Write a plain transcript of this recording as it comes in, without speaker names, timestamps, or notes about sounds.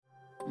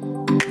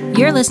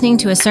You're listening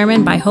to a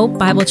sermon by Hope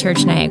Bible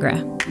Church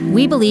Niagara.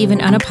 We believe in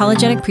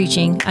unapologetic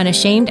preaching,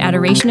 unashamed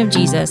adoration of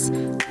Jesus,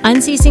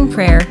 unceasing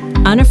prayer,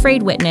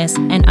 unafraid witness,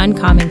 and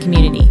uncommon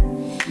community.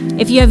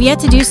 If you have yet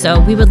to do so,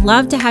 we would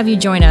love to have you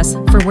join us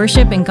for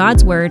worship in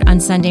God's Word on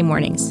Sunday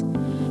mornings.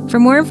 For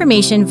more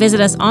information, visit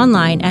us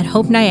online at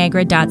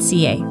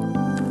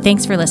hopeniagara.ca.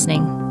 Thanks for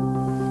listening.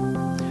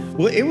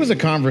 Well, it was a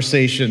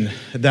conversation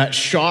that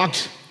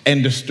shocked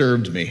and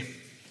disturbed me.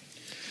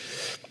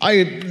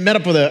 I met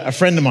up with a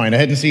friend of mine I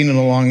hadn't seen in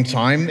a long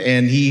time,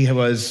 and he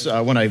was,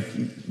 when I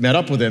met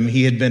up with him,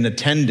 he had been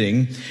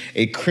attending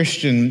a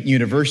Christian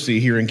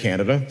university here in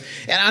Canada.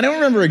 And I don't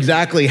remember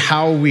exactly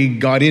how we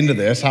got into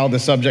this, how the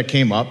subject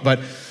came up, but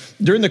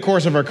during the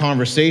course of our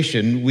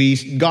conversation,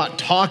 we got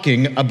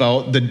talking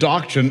about the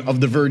doctrine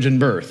of the virgin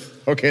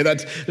birth. Okay,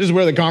 this is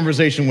where the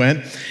conversation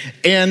went.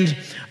 And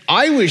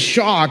I was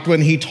shocked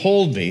when he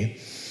told me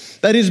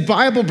that his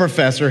Bible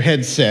professor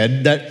had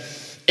said that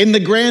in the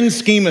grand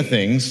scheme of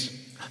things,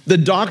 the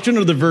doctrine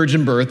of the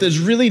virgin birth is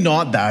really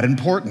not that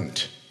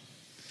important.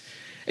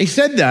 He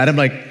said that, I'm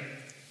like,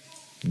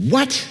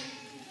 what?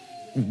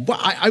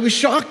 I was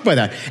shocked by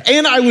that.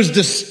 And I was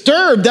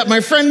disturbed that my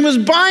friend was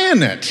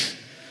buying it.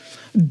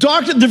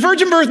 The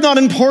virgin birth not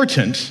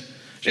important.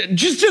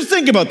 Just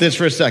think about this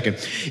for a second.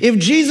 If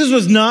Jesus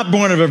was not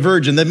born of a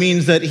virgin, that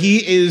means that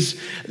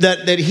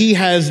he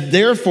has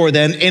therefore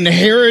then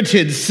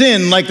inherited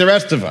sin like the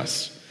rest of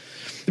us.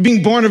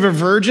 Being born of a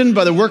virgin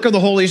by the work of the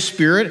Holy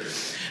Spirit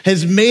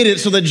has made it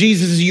so that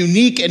Jesus is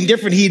unique and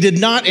different. He did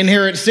not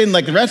inherit sin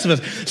like the rest of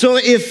us. So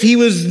if he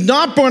was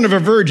not born of a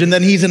virgin,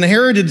 then he's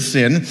inherited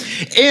sin.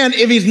 And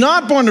if he's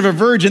not born of a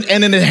virgin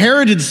and an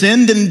inherited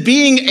sin, then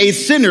being a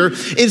sinner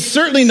is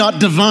certainly not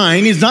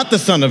divine. He's not the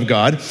Son of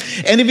God.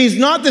 And if he's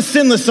not the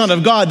sinless Son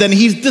of God, then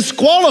he's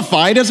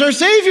disqualified as our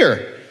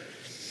Savior.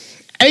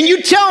 And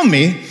you tell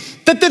me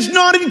that that's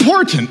not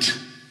important.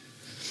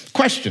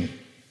 Question.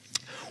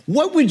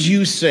 What would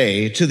you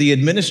say to the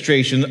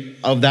administration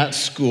of that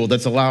school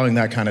that's allowing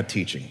that kind of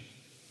teaching?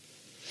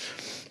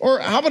 Or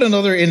how about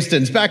another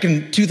instance? Back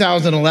in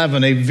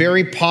 2011, a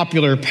very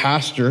popular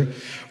pastor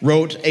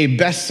wrote a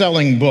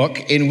best-selling book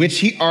in which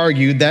he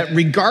argued that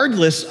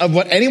regardless of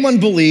what anyone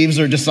believes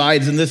or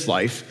decides in this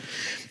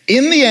life,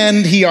 in the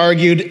end, he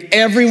argued,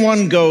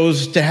 everyone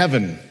goes to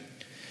heaven.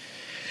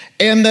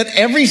 And that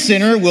every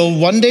sinner will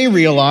one day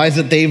realize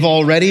that they've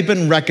already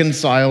been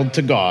reconciled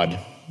to God.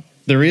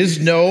 There is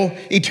no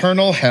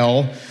eternal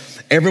hell.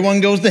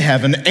 Everyone goes to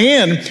heaven.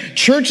 And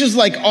churches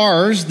like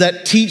ours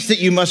that teach that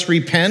you must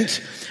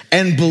repent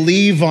and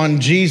believe on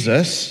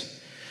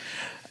Jesus,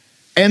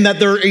 and that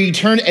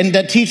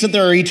that teach that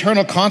there are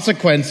eternal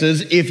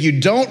consequences if you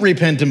don't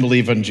repent and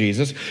believe on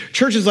Jesus,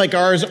 churches like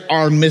ours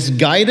are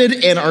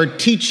misguided and our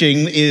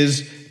teaching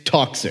is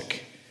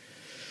toxic.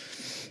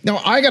 Now,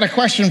 I got a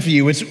question for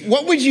you. It's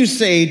what would you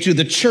say to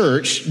the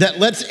church that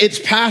lets its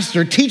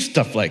pastor teach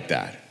stuff like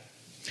that?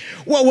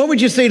 Well, what would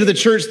you say to the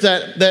church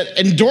that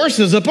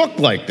endorses a book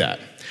like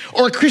that?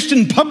 Or a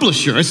Christian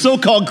publisher, a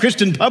so-called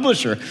Christian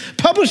publisher,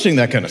 publishing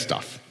that kind of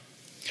stuff?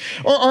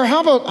 Or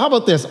how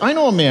about this? I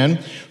know a man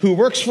who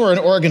works for an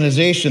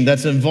organization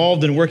that's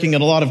involved in working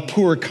in a lot of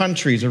poor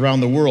countries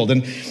around the world.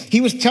 And he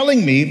was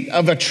telling me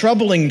of a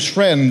troubling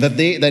trend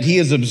that he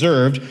has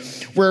observed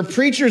where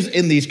preachers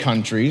in these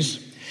countries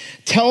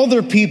tell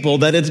their people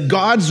that it's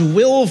God's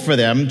will for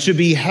them to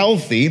be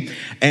healthy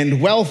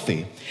and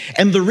wealthy.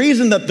 And the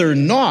reason that they're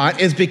not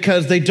is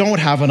because they don't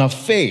have enough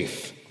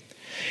faith.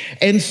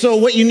 And so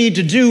what you need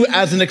to do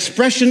as an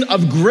expression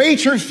of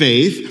greater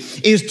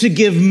faith is to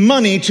give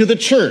money to the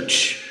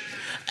church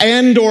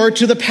and or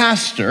to the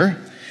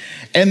pastor.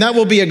 And that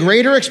will be a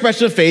greater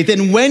expression of faith.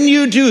 And when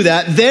you do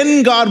that,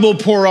 then God will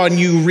pour on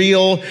you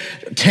real,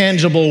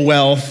 tangible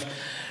wealth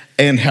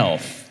and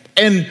health.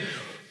 And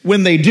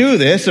when they do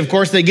this, of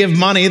course, they give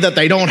money that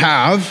they don't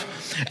have.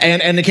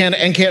 And they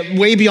can't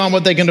way beyond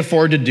what they can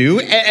afford to do.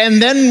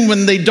 And then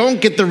when they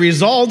don't get the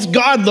results,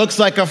 God looks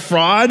like a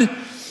fraud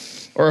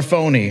or a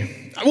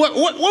phony.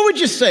 What would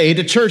you say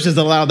to churches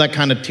that allow that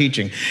kind of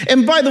teaching?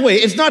 And by the way,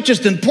 it's not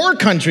just in poor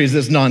countries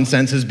this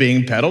nonsense is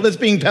being peddled. It's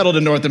being peddled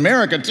in North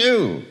America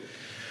too.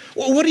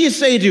 What do you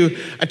say to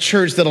a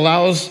church that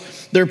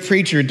allows their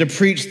preacher to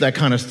preach that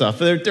kind of stuff,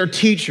 their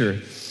teacher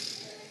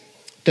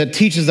that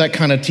teaches that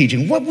kind of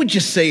teaching? What would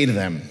you say to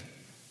them?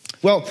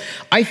 Well,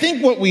 I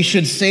think what we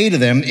should say to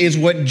them is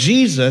what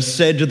Jesus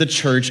said to the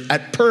church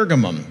at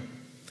Pergamum.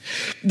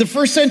 The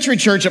first century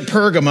church at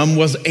Pergamum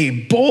was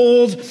a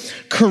bold,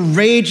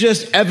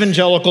 courageous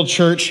evangelical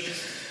church.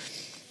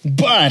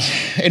 But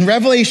in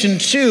Revelation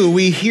 2,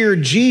 we hear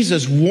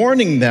Jesus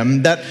warning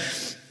them that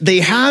they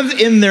have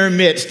in their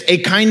midst a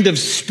kind of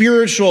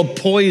spiritual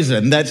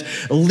poison that's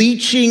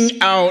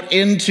leaching out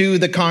into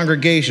the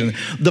congregation,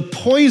 the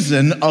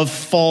poison of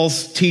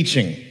false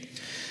teaching.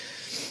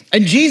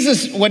 And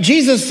what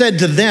Jesus said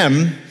to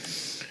them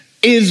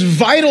is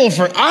vital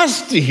for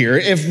us to hear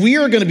if we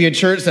are going to be a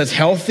church that's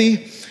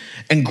healthy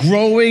and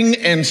growing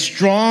and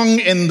strong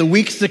in the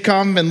weeks to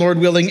come, and Lord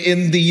willing,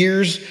 in the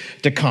years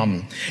to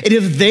come. And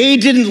if they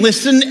didn't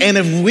listen, and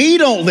if we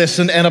don't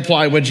listen and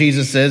apply what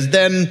Jesus says,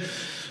 then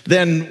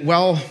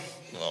well,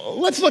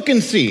 let's look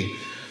and see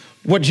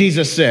what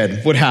Jesus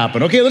said would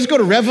happen. Okay, let's go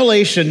to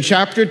Revelation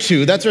chapter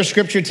 2. That's our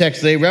scripture text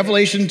today,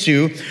 Revelation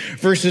 2,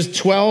 verses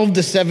 12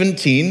 to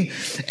 17.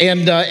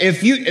 And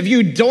if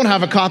you don't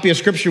have a copy of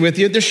scripture with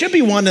you, there should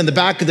be one in the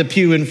back of the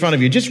pew in front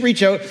of you. Just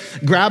reach out,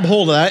 grab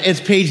hold of that. It's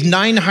page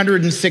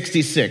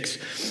 966.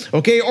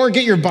 Okay, or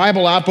get your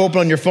Bible app open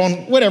on your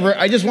phone, whatever.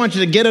 I just want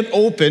you to get it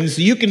open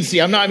so you can see.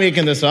 I'm not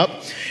making this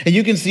up. And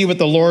you can see what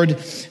the Lord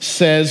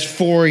says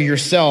for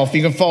yourself.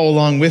 You can follow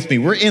along with me.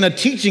 We're in a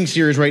teaching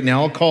series right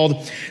now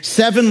called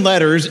 7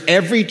 Letters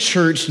Every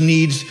Church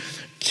Needs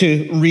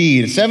to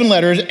Read. 7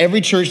 letters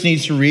every church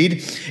needs to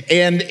read.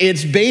 And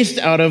it's based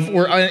out of,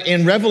 we're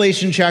in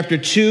Revelation chapter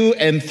 2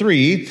 and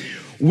 3,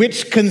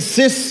 which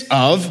consists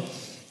of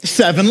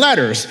 7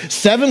 letters.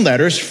 7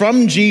 letters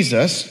from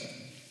Jesus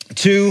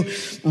to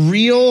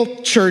real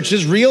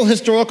churches, real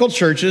historical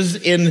churches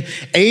in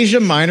Asia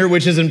Minor,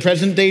 which is in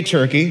present-day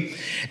Turkey.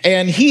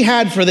 And he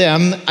had for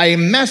them a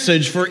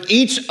message for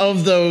each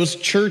of those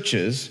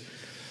churches,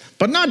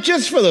 but not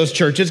just for those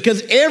churches,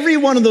 because every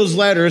one of those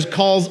letters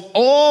calls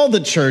all the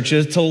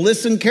churches to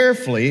listen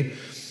carefully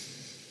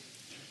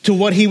to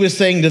what he was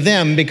saying to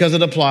them, because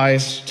it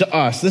applies to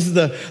us. This is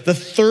the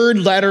third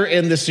letter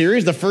in the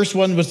series. The first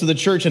one was to the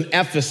church in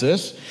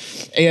Ephesus.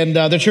 And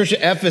the church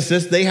at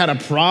Ephesus, they had a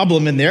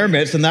problem in their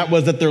midst, and that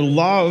was that their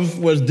love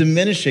was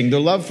diminishing. Their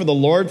love for the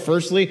Lord,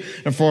 firstly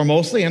and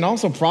foremostly, and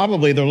also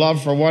probably their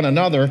love for one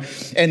another.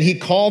 And he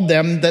called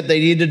them that they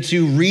needed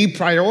to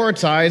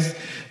reprioritize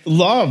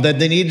love, that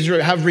they needed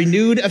to have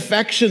renewed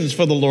affections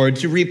for the Lord,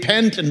 to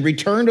repent and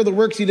return to the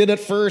works he did at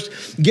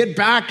first, get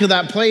back to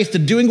that place, to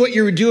doing what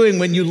you were doing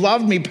when you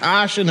loved me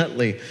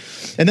passionately.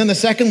 And then the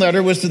second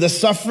letter was to the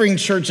suffering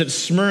church at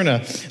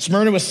Smyrna.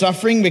 Smyrna was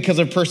suffering because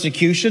of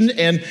persecution,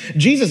 and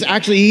Jesus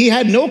actually, he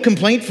had no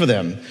complaint for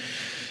them.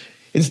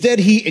 Instead,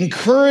 he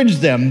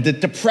encouraged them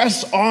to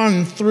press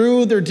on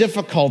through their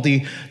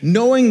difficulty,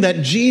 knowing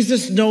that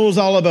Jesus knows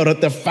all about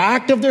it, the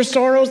fact of their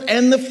sorrows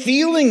and the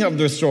feeling of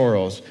their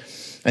sorrows.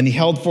 And he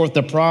held forth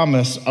the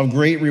promise of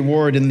great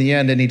reward in the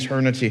end in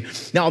eternity.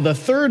 Now, the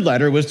third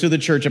letter was to the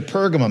church at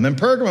Pergamum. And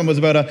Pergamum was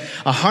about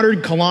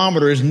 100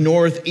 kilometers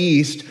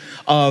northeast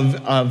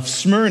of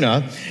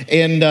Smyrna.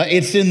 And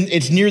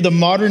it's near the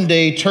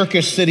modern-day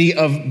Turkish city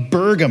of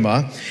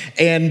Bergama.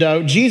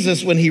 And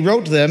Jesus, when he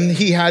wrote to them,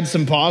 he had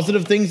some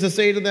positive things to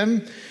say to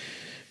them,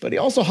 but he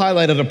also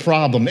highlighted a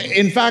problem.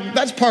 In fact,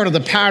 that's part of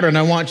the pattern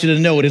I want you to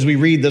note as we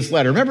read this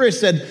letter. Remember I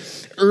said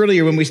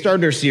earlier when we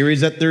started our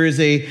series that there is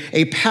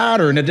a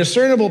pattern, a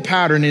discernible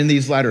pattern in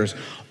these letters.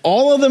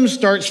 All of them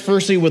starts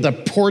firstly with a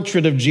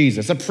portrait of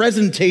Jesus, a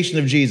presentation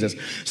of Jesus,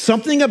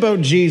 something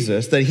about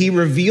Jesus that he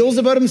reveals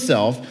about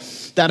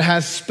himself that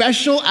has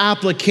special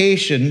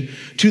application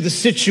to the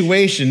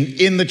situation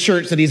in the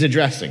church that he's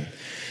addressing.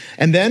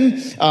 And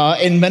then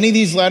in many of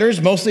these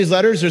letters, most of these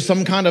letters, there's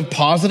some kind of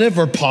positive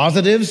or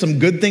positives, some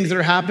good things that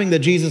are happening that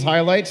Jesus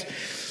highlights.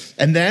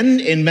 And then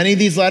in many of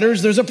these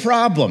letters, there's a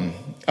problem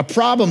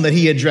that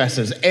he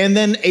addresses, and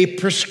then a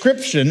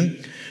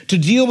prescription to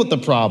deal with the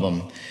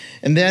problem.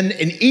 And then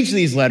in each of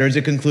these letters,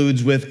 it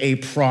concludes with a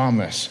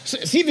promise. So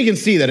see if you can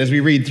see that as we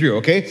read through,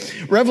 okay?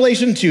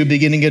 Revelation 2,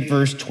 beginning at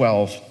verse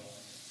 12,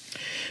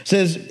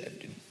 says,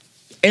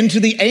 "And to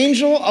the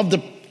angel of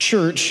the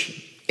church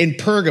in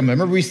Pergamum,"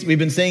 remember we've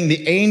been saying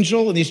the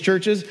angel in these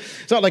churches,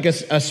 it's not like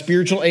a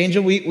spiritual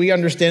angel. We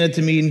understand it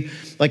to mean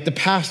like the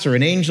pastor.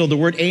 An angel, the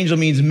word angel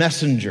means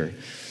messenger.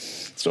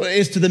 So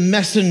it's to the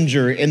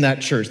messenger in that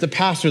church, the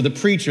pastor, the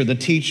preacher, the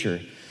teacher.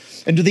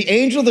 "And to the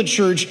angel of the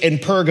church in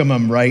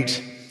Pergamum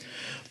write,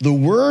 the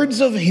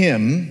words of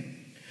him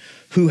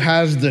who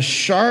has the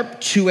sharp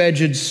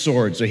two-edged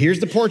sword." So here's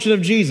the portrait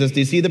of Jesus. Do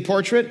you see the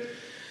portrait?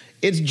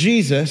 It's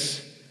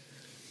Jesus.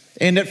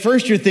 And at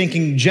first you're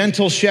thinking,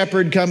 gentle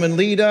shepherd, come and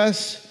lead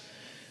us.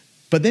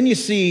 But then you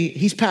see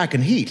he's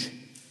packing heat.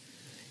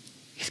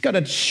 He's got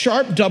a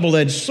sharp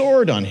double-edged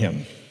sword on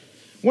him.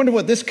 Wonder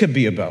what this could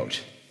be about.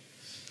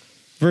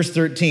 Verse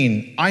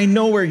 13, "I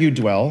know where you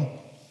dwell,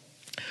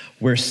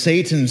 where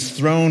Satan's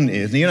throne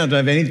is." Now, you don't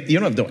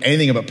have to know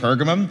anything about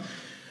Pergamum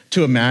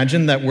to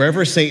imagine that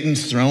wherever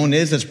Satan's throne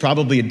is, it's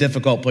probably a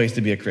difficult place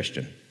to be a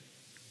Christian.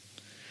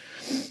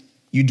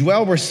 "You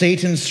dwell where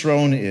Satan's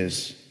throne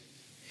is,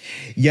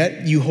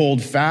 yet you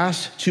hold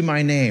fast to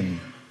my name,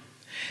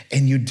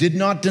 and you did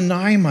not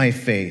deny my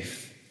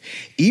faith,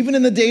 even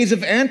in the days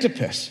of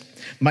Antipas,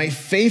 my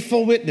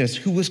faithful witness,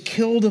 who was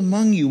killed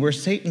among you where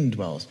Satan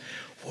dwells."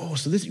 Whoa,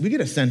 so we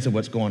get a sense of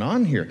what's going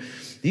on here.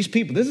 These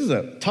people, this is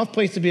a tough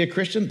place to be a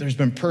Christian. There's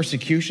been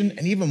persecution,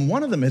 and even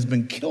one of them has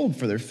been killed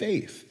for their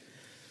faith.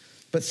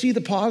 But see the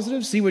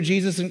positive? See what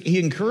Jesus, he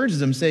encourages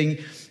them, saying,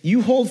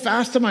 you hold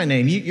fast to my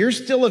name. You're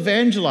still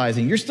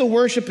evangelizing. You're still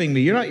worshiping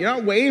me. You're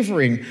not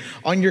wavering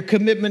on your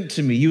commitment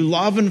to me. You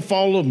love and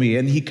follow me.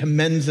 And he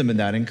commends them in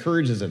that,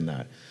 encourages them in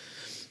that.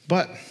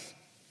 But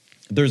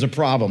there's a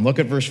problem. Look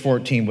at verse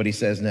 14, what he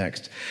says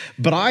next.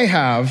 But I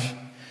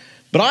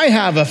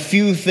have a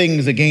few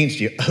things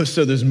against you. Oh,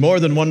 so there's more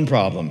than one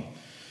problem.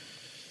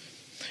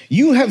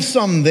 You have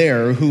some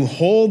there who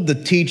hold the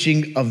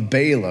teaching of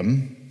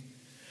Balaam,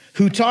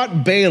 who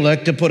taught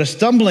Balak to put a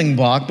stumbling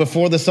block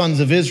before the sons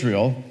of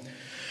Israel,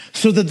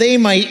 so that they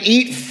might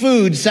eat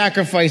food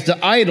sacrificed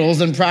to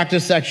idols and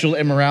practice sexual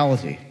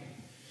immorality.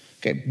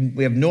 Okay,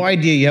 we have no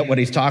idea yet what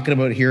he's talking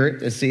about here,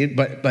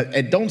 but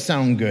it don't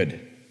sound good.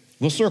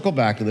 We'll circle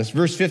back to this.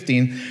 Verse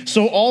 15,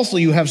 so also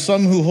you have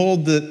some who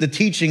hold the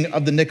teaching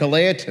of the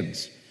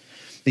Nicolaitans.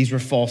 These were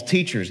false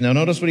teachers. Now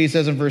notice what he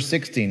says in verse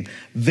 16.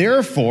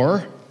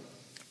 Therefore,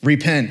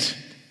 repent.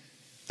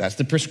 That's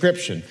the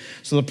prescription.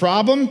 So the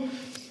problem,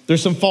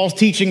 there's some false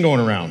teaching going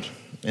around.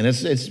 And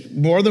it's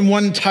more than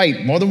one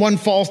type, more than one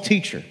false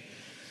teacher.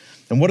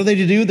 And what are they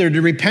to do? They're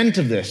to repent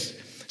of this.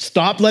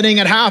 Stop letting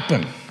it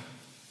happen.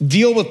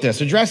 Deal with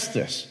this, address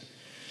this.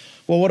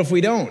 Well, what if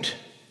we don't?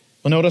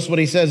 Well, notice what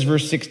he says,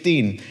 verse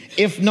 16.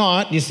 If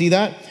not, you see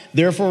that?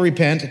 Therefore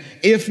repent.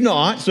 If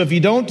not, so if you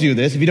don't do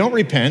this, if you don't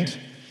repent,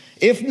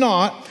 if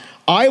not,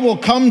 I will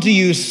come to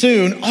you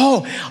soon.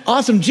 Oh,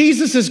 awesome,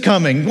 Jesus is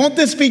coming. Won't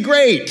this be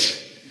great?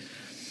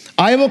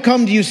 I will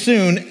come to you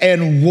soon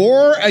and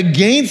war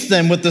against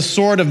them with the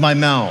sword of my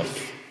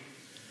mouth.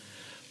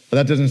 But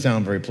that doesn't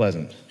sound very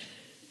pleasant.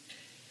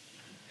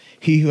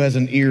 He who has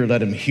an ear,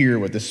 let him hear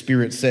what the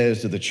Spirit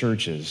says to the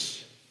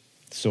churches.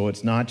 So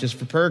it's not just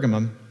for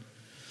Pergamum.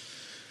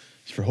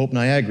 It's for Hope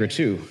Niagara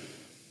too.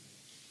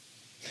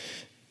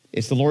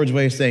 It's the Lord's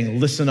way of saying,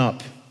 listen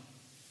up.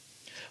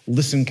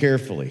 Listen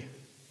carefully.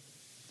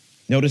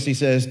 Notice he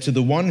says, to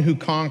the one who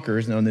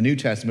conquers, now in the New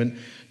Testament,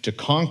 to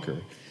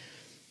conquer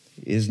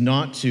is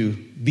not to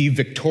be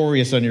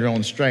victorious on your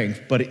own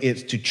strength, but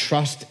it's to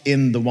trust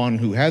in the one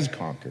who has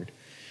conquered.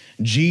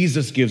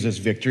 Jesus gives us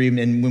victory,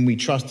 and when we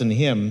trust in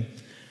him,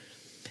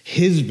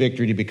 his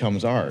victory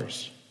becomes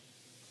ours.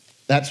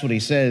 That's what he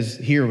says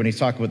here when he's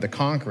talking about the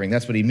conquering.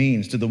 That's what he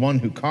means. To the one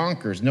who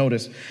conquers,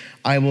 notice,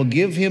 I will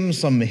give him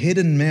some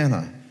hidden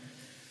manna,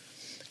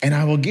 and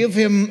I will give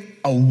him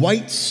a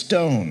white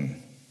stone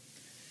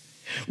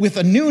with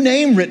a new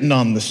name written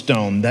on the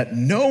stone that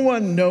no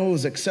one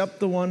knows except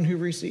the one who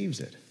receives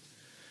it.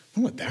 I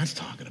wonder what that's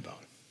talking about.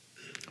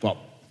 Well,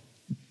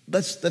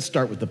 let's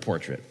start with the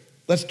portrait.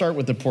 Let's start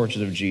with the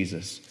portrait of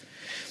Jesus.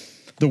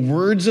 The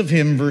words of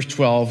him, verse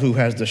 12, who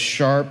has the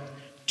sharp,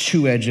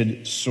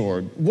 two-edged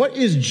sword. What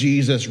is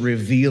Jesus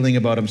revealing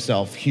about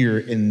himself here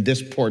in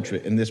this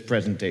portrait, in this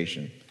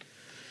presentation?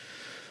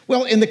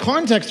 Well, in the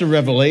context of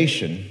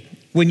Revelation,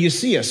 when you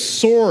see a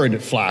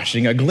sword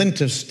flashing, a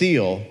glint of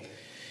steel,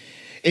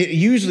 it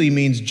usually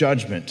means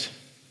judgment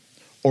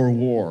or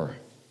war.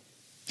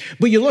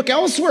 But you look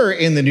elsewhere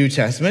in the New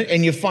Testament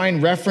and you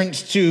find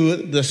reference to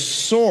the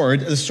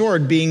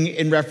sword being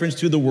in reference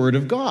to the Word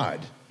of God.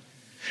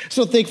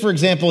 So think, for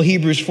example,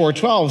 Hebrews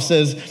 4:12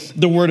 says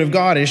the Word of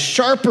God is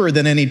sharper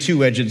than any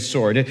two-edged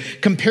sword.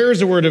 It compares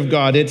the Word of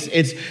God,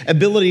 its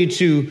ability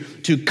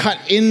to cut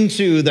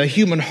into the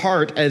human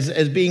heart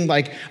as being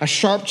like a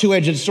sharp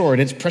two-edged sword.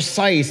 It's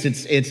precise,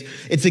 it's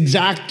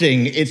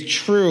exacting, it's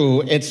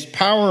true, it's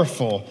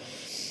powerful.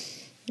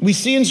 We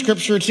see in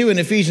Scripture too in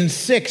Ephesians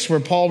 6 where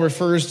Paul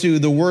refers to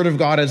the Word of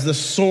God as the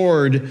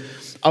sword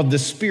of the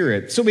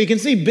Spirit. So we can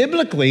see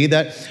biblically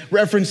that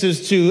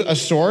references to a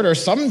sword are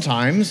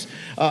sometimes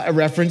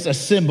a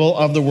symbol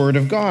of the Word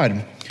of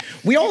God.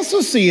 We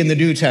also see in the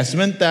New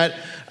Testament that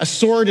a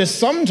sword is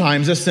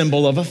sometimes a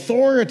symbol of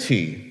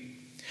authority.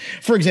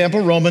 For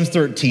example, Romans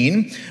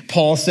 13,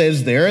 Paul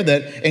says there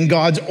that in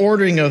God's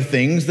ordering of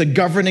things, the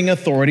governing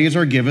authorities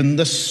are given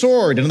the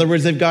sword. In other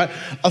words, they've got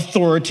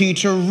authority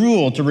to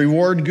rule, to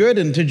reward good,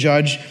 and to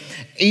judge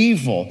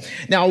evil.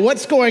 Now,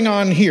 what's going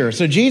on here?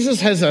 So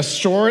Jesus has a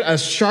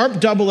sharp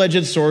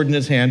double-edged sword in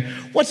his hand.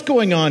 What's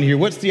going on here?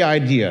 What's the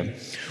idea?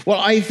 Well,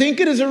 I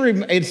think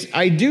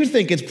I do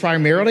think it's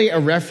primarily a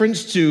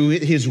reference to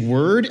his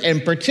word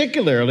and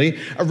particularly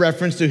a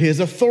reference to his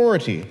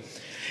authority.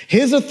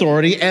 His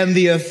authority and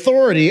the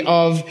authority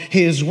of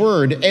his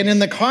word. And in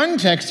the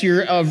context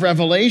here of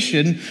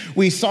Revelation,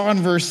 we saw in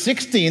verse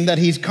 16 that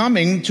he's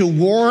coming to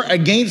war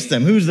against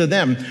them. Who's the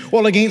them?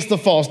 Well, against the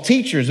false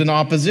teachers in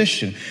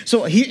opposition.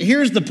 So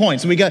here's the point.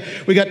 So we got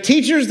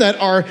teachers that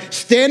are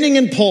standing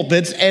in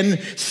pulpits and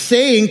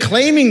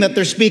claiming that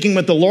they're speaking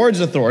with the Lord's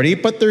authority,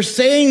 but they're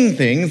saying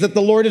things that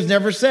the Lord has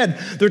never said.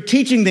 They're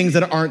teaching things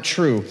that aren't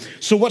true.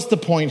 So what's the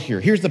point here?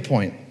 Here's the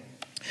point.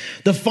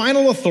 The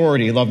final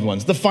authority, loved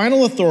ones, the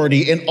final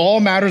authority in all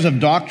matters of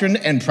doctrine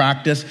and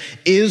practice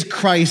is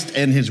Christ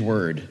and his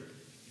word.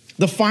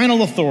 The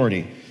final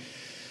authority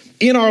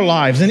in our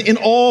lives and in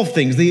all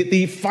things,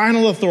 the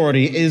final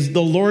authority is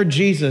the Lord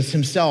Jesus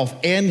himself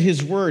and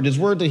his word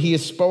that he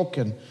has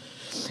spoken.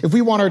 If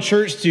we want our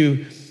church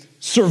to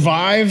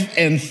survive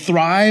and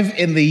thrive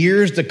in the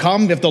years to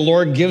come, if the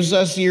Lord gives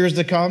us years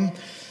to come,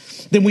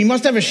 then we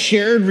must have a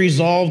shared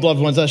resolve,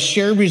 loved ones, a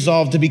shared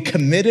resolve to be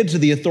committed to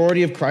the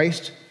authority of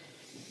Christ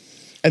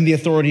and the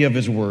authority of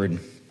his word.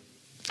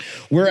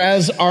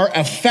 Whereas our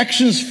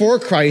affections for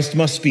Christ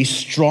must be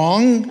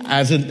strong,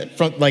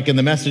 like in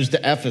the message to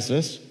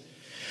Ephesus,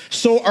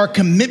 so our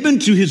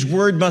commitment to his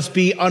word must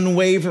be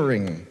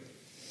unwavering.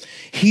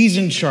 He's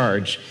in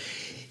charge.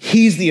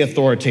 He's the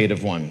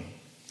authoritative one.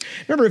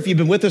 Remember, if you've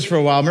been with us for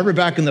a while, remember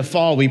back in the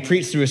fall, we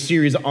preached through a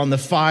series on the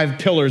 5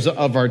 pillars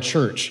of our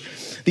church.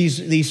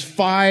 These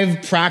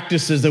 5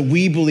 practices that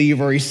we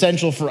believe are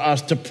essential for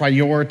us to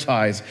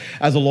prioritize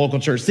as a local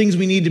church, things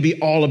we need to be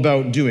all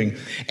about doing.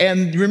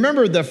 And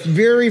remember the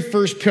very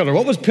first pillar.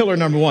 What was pillar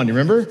number 1? You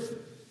remember?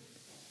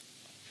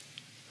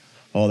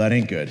 Oh, that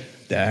ain't good.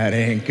 That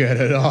ain't good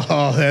at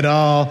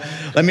all.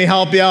 Let me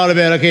help you out a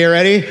bit. Okay, you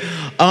ready?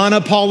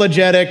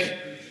 Unapologetic.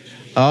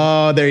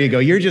 Oh, there you go.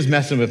 You're just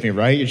messing with me,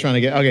 right? You're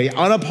trying to okay,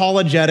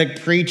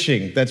 unapologetic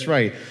preaching. That's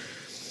right.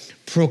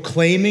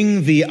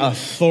 Proclaiming the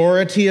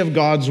authority of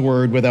God's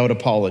word without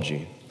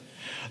apology.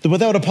 The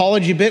without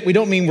apology bit, we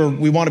don't mean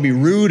we want to be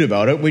rude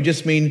about it. We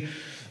just mean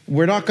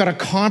we're not going to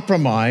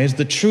compromise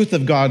the truth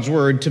of God's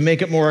word to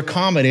make it more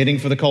accommodating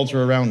for the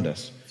culture around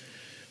us.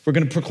 We're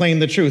going to proclaim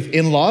the truth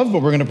in love,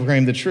 but we're going to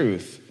proclaim the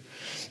truth.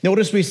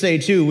 Notice we say,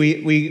 too,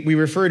 we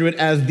refer to it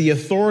as the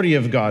authority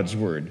of God's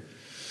word.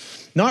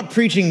 Not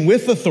preaching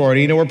with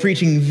authority, no, we're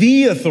preaching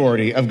the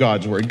authority of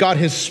God's word. God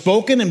has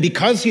spoken, and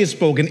because he has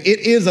spoken,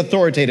 it is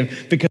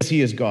authoritative because he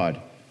is God.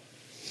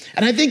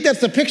 And I think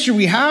that's the picture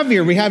we have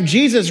here. We have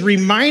Jesus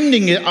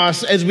reminding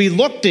us as we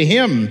look to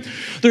him.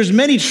 There's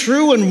many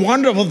true and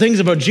wonderful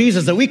things about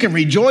Jesus that we can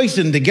rejoice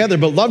in together,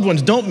 but loved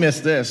ones, don't miss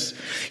this.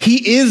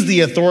 He is the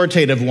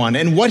authoritative one,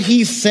 and what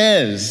he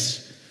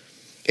says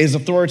is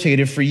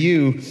authoritative for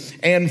you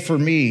and for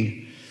me.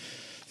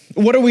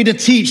 What are we to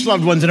teach,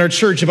 loved ones, in our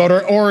church about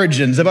our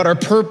origins, about our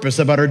purpose,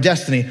 about our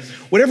destiny?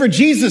 Whatever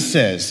Jesus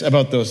says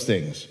about those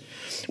things.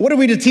 What are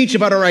we to teach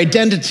about our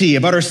identity,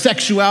 about our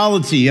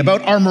sexuality,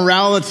 about our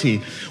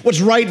morality?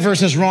 What's right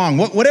versus wrong?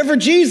 Whatever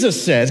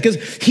Jesus says,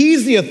 because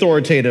he's the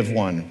authoritative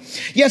one.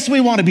 Yes, we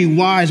want to be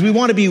wise. We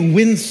want to be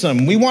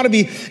winsome. We want to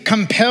be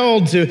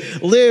compelled to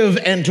live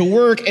and to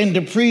work and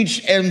to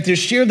preach and to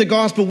share the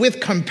gospel with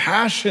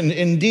compassion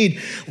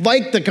indeed,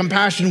 like the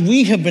compassion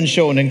we have been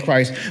shown in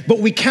Christ. But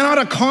we cannot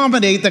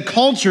accommodate the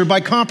culture by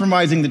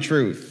compromising the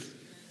truth.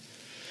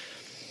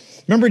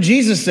 Remember,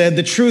 Jesus said,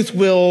 the truth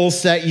will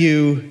set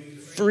you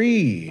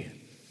free.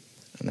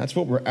 And that's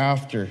what we're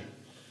after,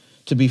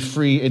 to be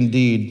free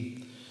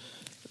indeed.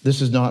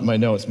 This is not my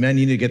notes. Men,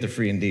 you need to get to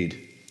free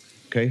indeed.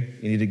 Okay?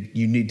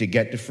 You need to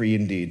get to free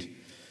indeed.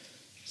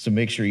 So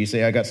make sure you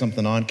say, I got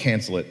something on,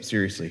 cancel it.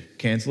 Seriously.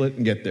 Cancel it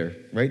and get there.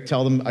 Right?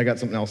 Tell them I got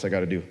something else I got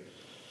to do.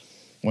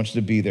 I want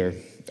you to be there.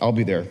 I'll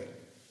be there.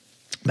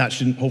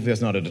 Hopefully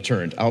that's not a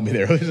deterrent. I'll be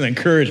there. It's an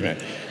encouragement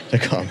to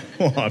come.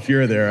 Well, if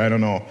you're there, I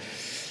don't know.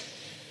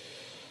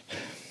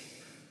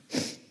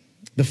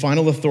 The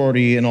final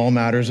authority in all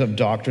matters of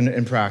doctrine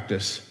and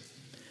practice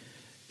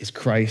is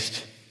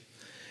Christ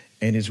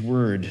and his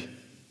word.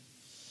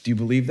 Do you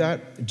believe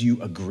that? Do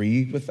you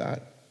agree with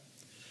that?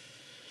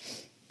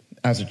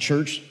 As a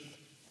church,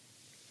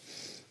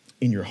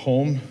 in your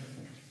home,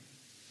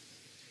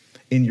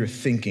 in your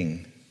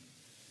thinking,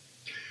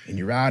 in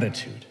your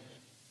attitude,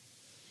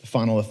 the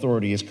final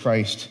authority is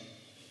Christ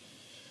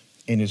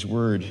and his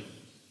word.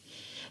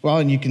 Well,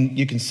 and you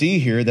can see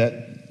here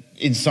that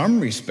in some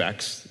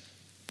respects,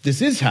 this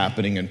is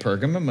happening in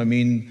Pergamum. I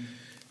mean,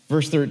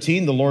 verse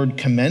 13, the Lord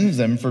commends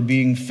them for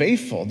being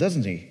faithful,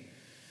 doesn't he?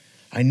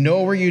 I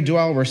know where you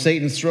dwell, where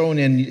Satan's throne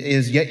in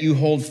is, yet you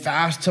hold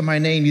fast to my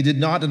name. You did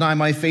not deny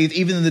my faith,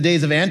 even in the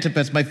days of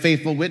Antipas, my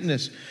faithful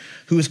witness,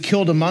 who was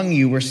killed among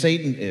you where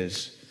Satan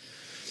is.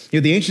 You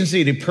know, the ancient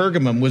city of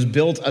Pergamum was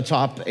built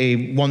atop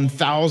a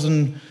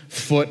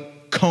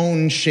 1,000-foot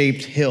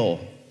cone-shaped hill.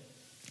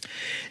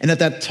 And at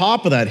that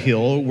top of that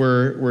hill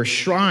were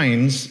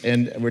shrines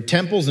and were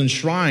temples and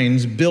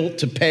shrines built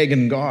to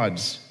pagan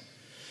gods.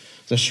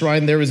 The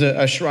shrine there was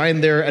a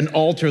shrine there, an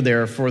altar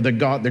there for the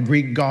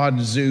Greek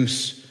god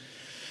Zeus.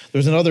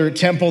 There's another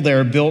temple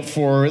there built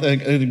for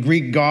the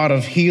Greek god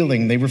of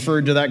healing. They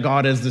referred to that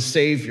god as the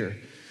Savior.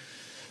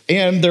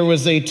 And there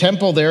was a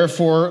temple there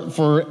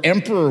for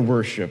emperor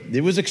worship.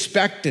 It was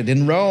expected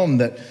in Rome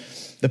that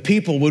the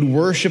people would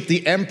worship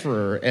the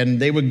emperor, and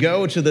they would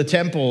go to the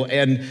temple,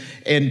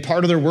 and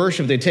part of their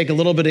worship, they'd take a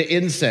little bit of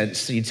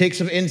incense. You take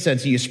some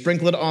incense and you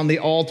sprinkle it on the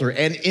altar,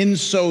 and in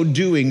so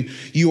doing,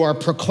 you are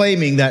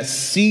proclaiming that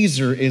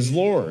Caesar is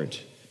Lord.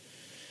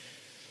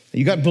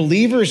 You got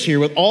believers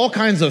here with all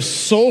kinds of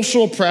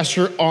social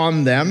pressure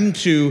on them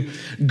to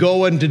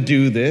go and to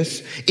do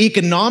this.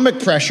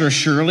 Economic pressure,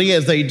 surely,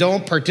 as they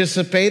don't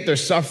participate. They're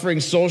suffering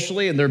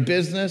socially in their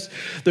business.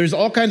 There's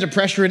all kinds of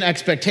pressure and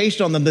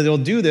expectation on them that they'll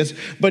do this.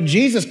 But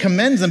Jesus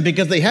commends them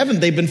because they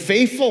haven't. They've been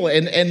faithful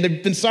and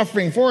they've been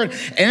suffering for it.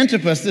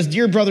 Antipas, this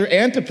dear brother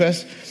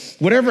Antipas,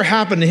 whatever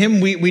happened to him,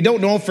 we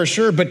don't know for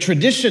sure, but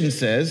tradition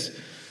says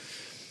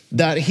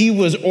that he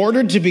was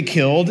ordered to be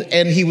killed,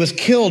 and he was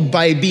killed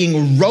by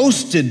being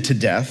roasted to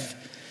death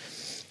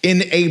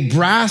in a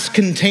brass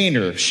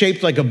container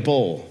shaped like a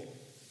bull.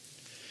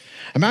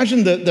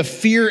 Imagine the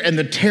fear and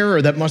the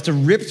terror that must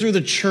have ripped through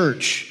the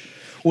church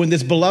when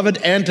this beloved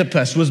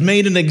Antipas was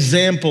made an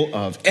example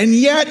of. And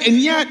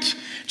yet,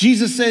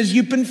 Jesus says,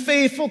 you've been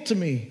faithful to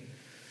me.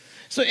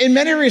 So in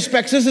many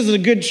respects, this is a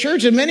good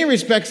church. In many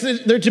respects,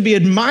 they're to be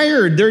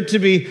admired.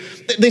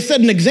 They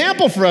set an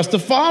example for us to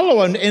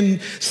follow and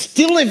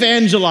still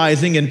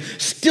evangelizing and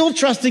still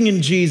trusting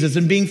in Jesus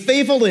and being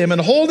faithful to him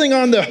and holding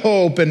on to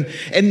hope and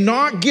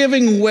not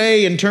giving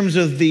way in terms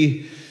of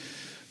the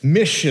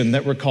mission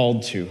that we're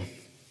called to.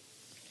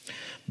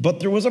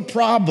 But there was a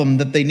problem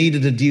that they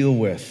needed to deal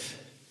with,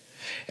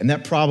 and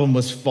that problem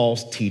was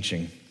false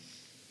teaching.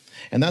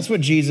 And that's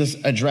what Jesus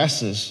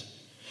addresses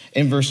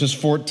in verses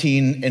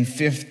 14 and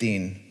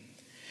 15.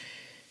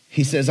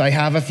 He says, I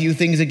have a few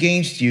things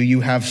against you.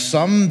 You have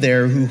some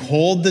there who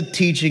hold the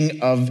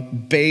teaching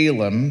of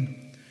Balaam,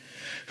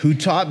 who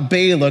taught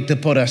Balak to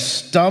put a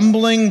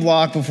stumbling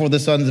block before the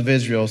sons of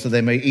Israel so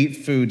they may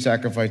eat food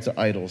sacrificed to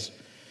idols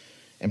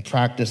and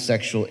practice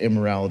sexual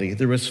immorality.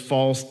 There was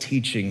false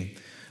teaching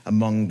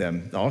among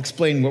them. I'll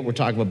explain what we're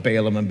talking about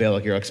Balaam and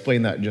Balak here. I'll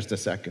explain that in just a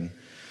second.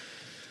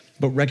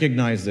 But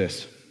recognize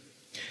this.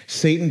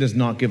 Satan does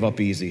not give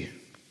up easy.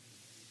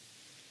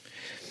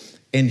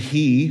 And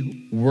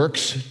he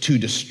works to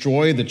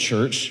destroy the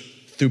church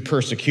through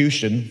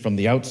persecution from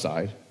the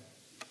outside.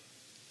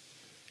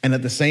 And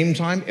at the same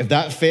time, if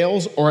that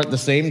fails, or at the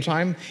same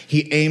time,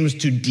 he aims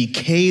to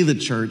decay the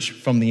church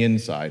from the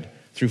inside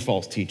through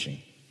false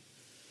teaching.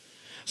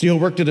 So he'll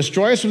work to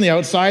destroy us from the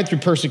outside through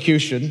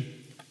persecution.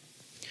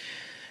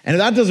 And if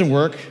that doesn't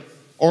work,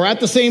 or at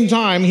the same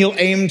time, he'll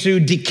aim to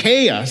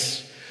decay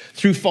us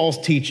through false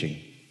teaching.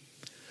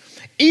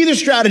 Either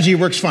strategy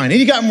works fine. And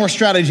you got more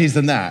strategies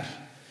than that.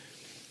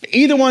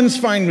 Either one's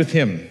fine with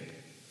him.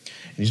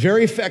 He's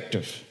very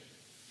effective.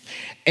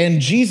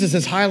 And Jesus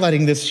is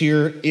highlighting this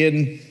here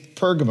in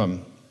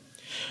Pergamum.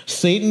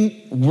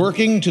 Satan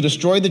working to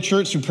destroy the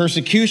church through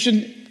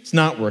persecution, it's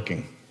not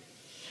working.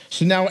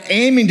 So now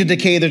aiming to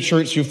decay the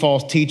church through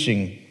false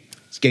teaching,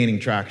 it's gaining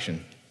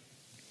traction.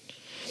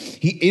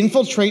 He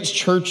infiltrates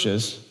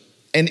churches,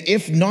 and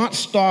if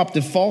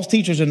false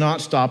teachers are not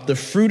stopped, the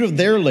fruit of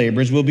their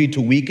labors will be to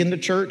weaken the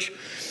church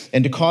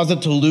and to cause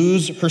it to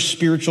lose her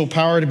spiritual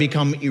power, to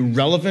become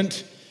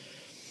irrelevant,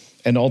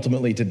 and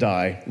ultimately to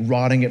die,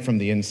 rotting it from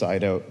the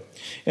inside out.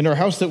 In our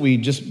house that we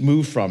just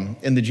moved from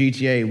in the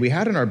GTA, we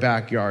had in our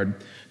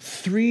backyard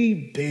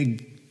 3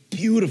 big,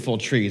 beautiful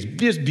trees.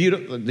 Just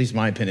beautiful, at least in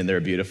my opinion, they're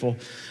beautiful.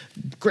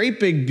 Great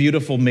big,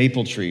 beautiful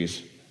maple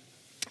trees.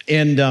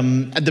 And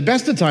at the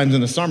best of times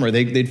in the summer,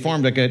 they'd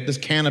formed like this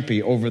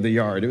canopy over the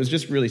yard. It was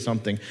just really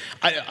something.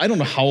 I don't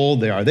know how old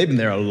they are. They've been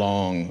there a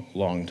long,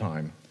 long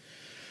time.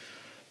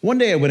 One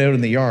day I went out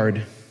in the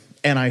yard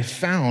and I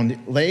found,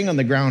 laying on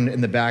the ground in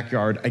the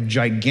backyard, a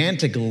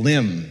gigantic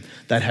limb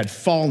that had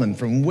fallen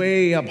from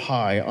way up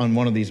high on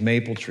one of these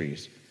maple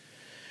trees.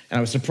 And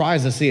I was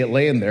surprised to see it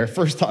laying there.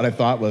 First thought I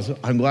thought was,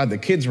 I'm glad the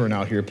kids weren't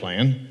out here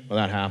playing when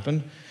that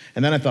happened.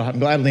 And then I thought, I'm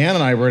glad Leanne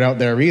and I weren't out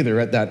there either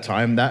at that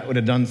time. That would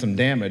have done some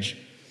damage.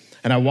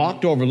 And I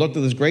walked over, looked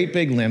at this great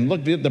big limb,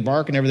 looked at the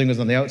bark and everything was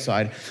on the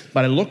outside,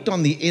 but I looked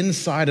on the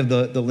inside of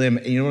the limb,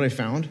 and you know what I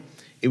found?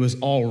 It was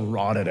all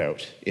rotted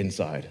out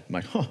inside. I'm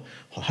like, well,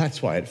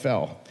 that's why it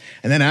fell.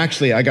 And then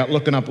actually, I got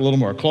looking up a little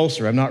more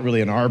closer. I'm not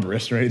really an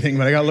arborist or anything,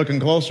 but I got looking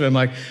closer. I'm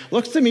like,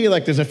 looks to me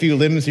like there's a few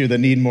limbs here that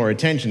need more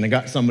attention. I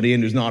got somebody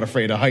in who's not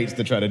afraid of heights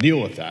to try to deal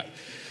with that.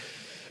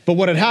 But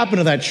what had happened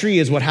to that tree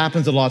is what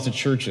happens to lots of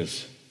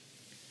churches.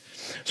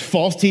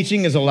 False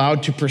teaching is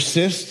allowed to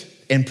persist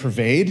and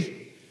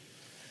pervade,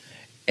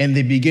 and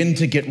they begin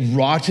to get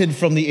rotted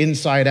from the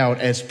inside out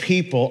as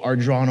people are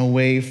drawn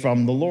away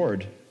from the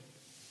Lord.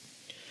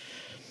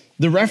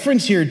 The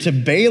reference here to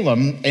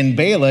Balaam and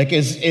Balak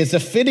is a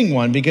fitting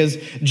one because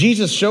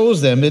Jesus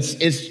shows them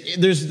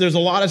there's a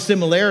lot of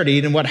similarity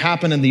in what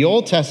happened in the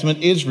Old Testament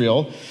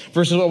Israel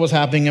versus what was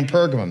happening in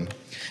Pergamum.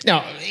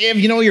 Now, if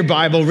you know your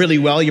Bible really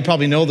well, you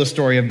probably know the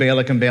story of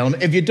Balak and Balaam.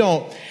 If you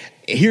don't,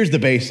 here's the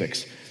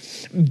basics.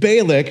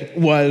 Balak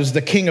was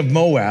the king of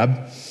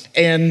Moab,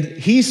 and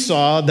he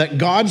saw that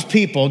God's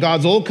people,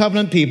 God's old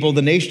covenant people,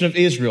 the nation of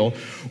Israel,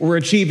 were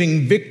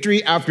achieving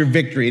victory after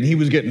victory, and he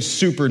was getting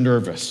super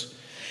nervous.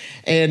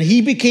 And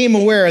he became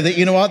aware that,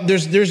 you know what,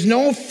 there's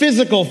no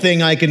physical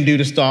thing I can do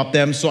to stop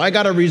them, so I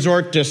got to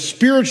resort to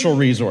spiritual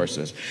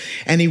resources.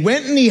 And he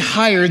went and he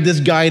hired this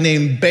guy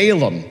named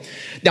Balaam.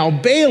 Now,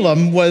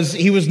 Balaam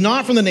was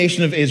not from the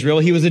nation of Israel.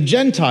 He was a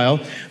Gentile,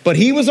 but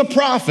he was a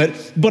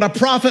prophet, but a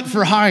prophet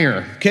for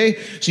hire,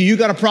 okay? So you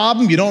got a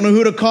problem, you don't know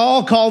who to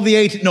call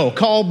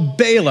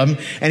Balaam,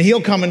 and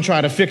he'll come and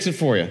try to fix it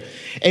for you.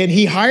 And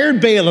he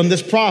hired Balaam,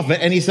 this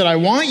prophet, and he said, I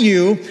want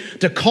you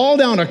to call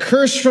down a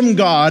curse from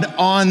God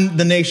on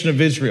the nation of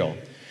Israel.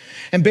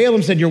 And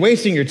Balaam said, you're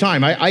wasting your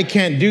time. I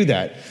can't do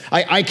that.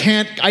 I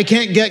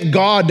can't get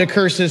God to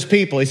curse his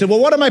people. He said, well,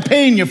 what am I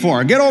paying you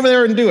for? Get over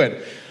there and do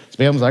it. So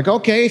Balaam's like,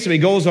 okay. So he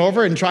goes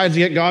over and tries to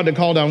get God to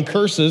call down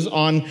curses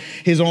on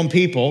his own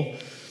people.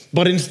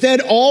 But instead,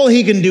 all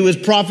he can do is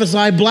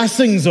prophesy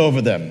blessings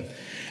over them.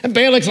 And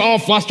Balak's all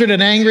flustered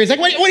and angry. He's like,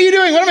 what are you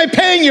doing? What am I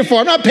paying you for?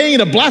 I'm not paying you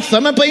to bless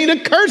them. I'm paying you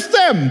to curse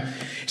them.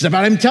 He said,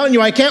 but I'm telling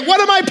you, I can't.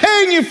 What am I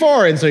paying you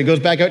for? And so he goes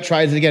back out,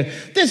 tries it again.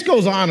 This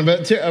goes on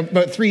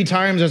about 3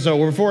 times or so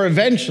before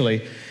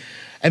eventually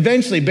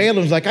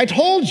Balaam's like, I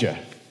told you,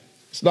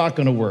 it's not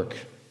going to work.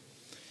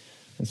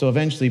 And so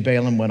eventually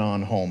Balaam went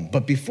on home.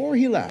 But before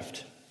he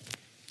left,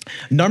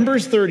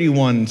 Numbers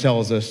 31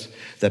 tells us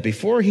that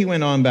before he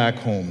went on back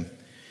home,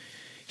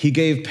 he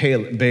gave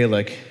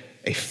Balak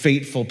a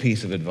fateful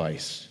piece of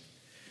advice.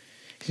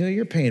 You know,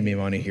 you're paying me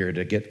money here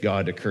to get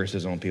God to curse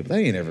his own people.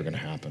 That ain't ever going to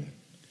happen.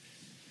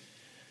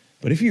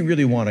 But if you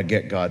really want to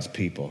get God's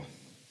people,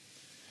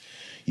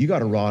 you got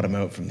to rot them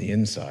out from the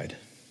inside.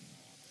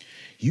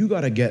 You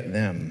got to get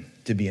them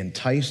to be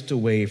enticed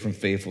away from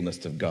faithfulness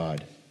to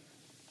God.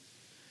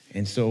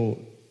 And so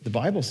the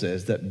Bible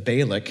says that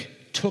Balak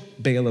took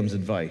Balaam's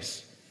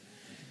advice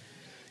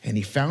and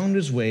he found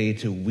his way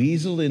to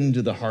weasel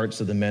into the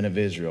hearts of the men of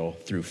Israel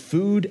through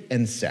food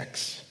and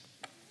sex.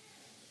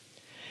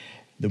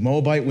 The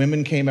Moabite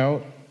women came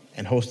out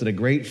and hosted a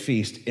great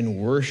feast in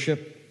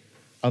worship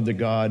of their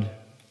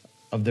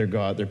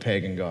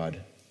pagan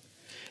god.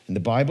 And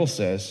the Bible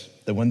says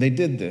that when they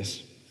did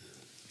this,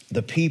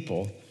 the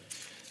people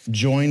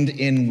joined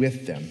in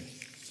with them.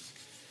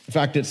 In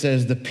fact, it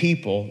says the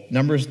people,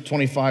 Numbers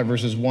 25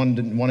 verses 1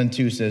 and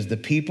 2 says, the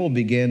people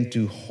began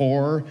to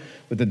whore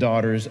with the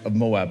daughters of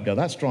Moab. Now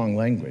that's strong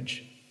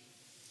language.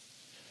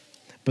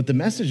 But the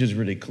message is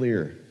really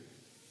clear.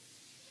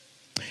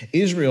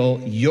 Israel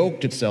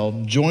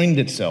joined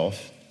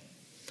itself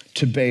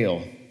to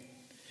Baal,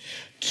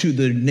 to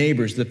the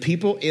neighbors, the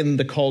people in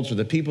the culture,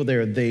 the people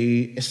there,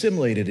 they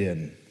assimilated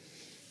in,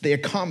 they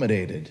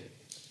accommodated.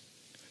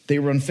 They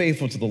were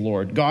unfaithful to the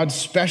Lord. God's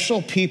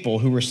special people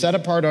who were set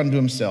apart unto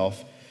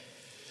himself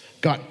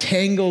got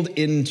tangled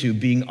into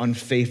being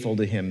unfaithful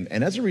to him.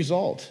 And as a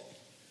result,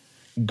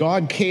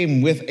 God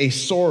came with a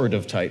sword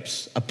of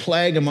types, a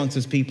plague amongst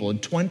his people,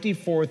 and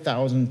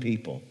 24,000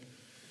 people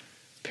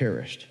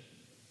perished.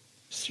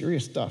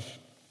 Serious stuff.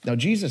 Now,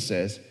 Jesus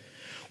says,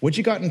 what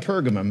you got in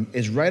Pergamum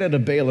is right out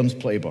of Balaam's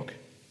playbook.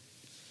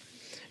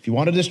 If you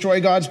want to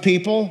destroy God's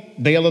people,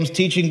 Balaam's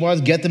teaching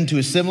was get them to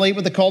assimilate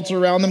with the culture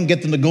around them,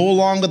 get them to go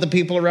along with the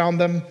people around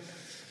them,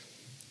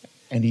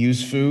 and to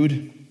use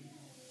food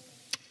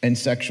and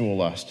sexual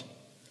lust.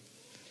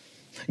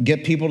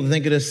 Get people to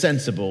think it is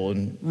sensible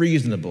and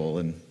reasonable.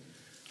 And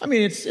I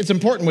mean, it's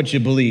important what you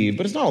believe,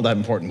 but it's not all that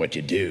important what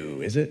you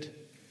do, is it?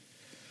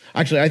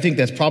 Actually, I think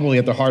that's probably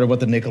at the heart of what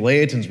the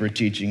Nicolaitans were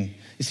teaching.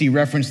 You see,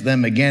 reference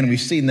them again. We've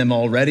seen them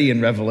already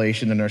in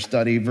Revelation in our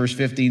study. Verse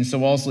 15,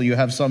 so also you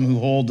have some who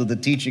hold to the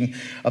teaching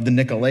of the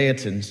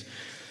Nicolaitans.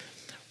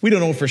 We don't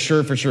know for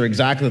sure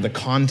exactly the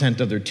content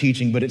of their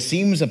teaching, but it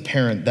seems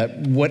apparent that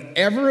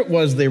whatever it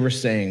was they were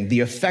saying, the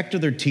effect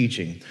of their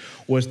teaching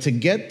was to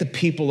get the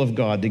people of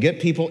God, to get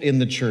people in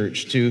the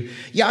church to,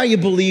 you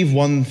believe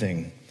one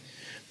thing.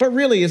 But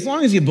really, as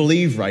long as you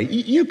believe right,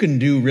 you can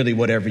do really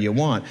whatever you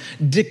want.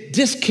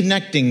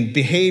 Disconnecting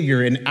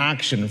behavior and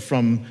action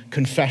from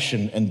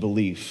confession and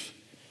belief.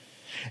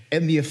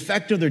 And the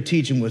effect of their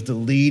teaching was to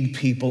lead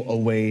people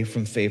away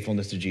from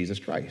faithfulness to Jesus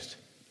Christ.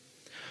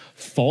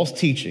 False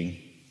teaching,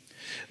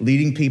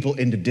 leading people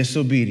into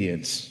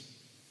disobedience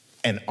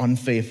and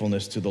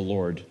unfaithfulness to the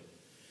Lord.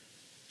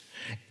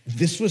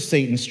 This was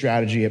Satan's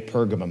strategy at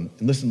Pergamum.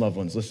 And listen, loved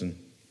ones, listen.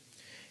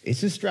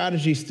 It's his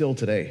strategy still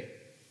today.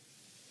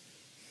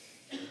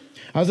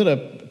 I was at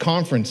a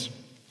conference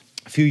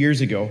a few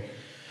years ago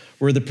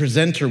where the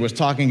presenter was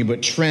talking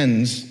about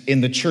trends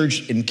in the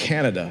church in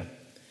Canada.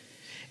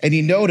 And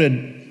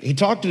he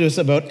talked to us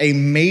about a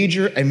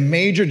major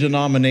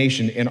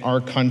denomination in our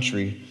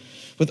country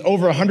with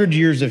over 100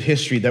 years of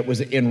history that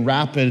was in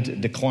rapid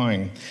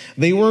decline.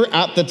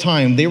 At the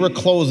time, they were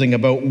closing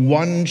about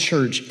one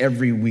church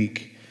every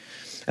week.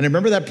 And I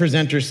remember that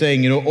presenter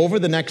saying, over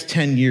the next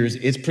 10 years,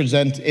 it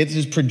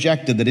is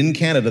projected that in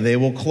Canada, they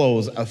will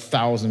close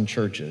 1,000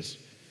 churches.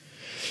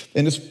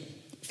 And as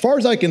far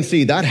as I can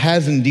see, that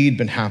has indeed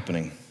been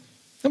happening.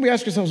 And we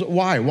ask ourselves,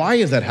 why? Why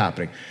is that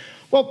happening?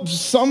 Well,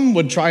 some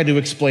would try to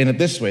explain it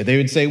this way. They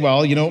would say,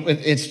 well,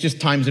 it's just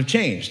times have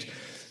changed.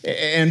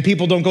 And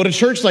people don't go to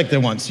church like they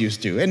once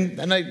used to.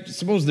 And I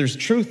suppose there's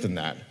truth in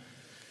that.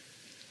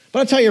 But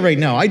I'll tell you right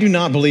now, I do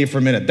not believe for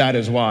a minute that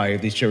is why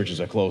these churches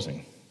are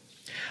closing.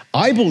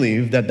 I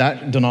believe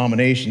that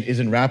denomination is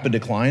in rapid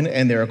decline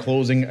and they are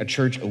closing a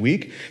church a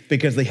week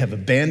because they have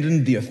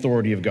abandoned the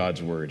authority of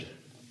God's word.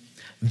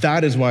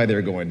 That is why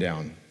they're going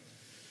down.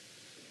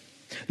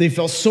 They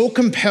felt so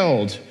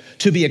compelled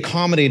to be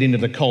accommodating to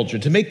the culture,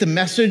 to make the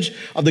message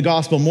of the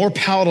gospel more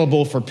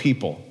palatable for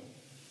people.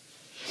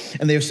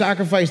 And they have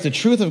sacrificed the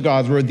truth of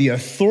God's word, the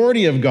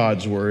authority of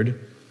God's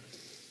word,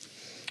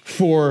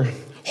 for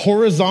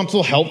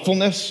horizontal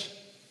helpfulness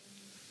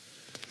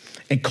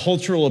and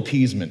cultural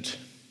appeasement.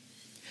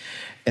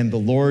 And the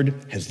Lord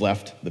has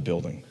left the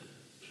building.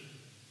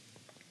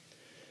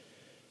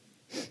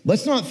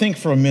 Let's not think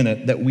for a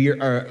minute that we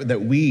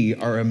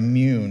are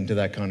immune to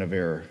that kind of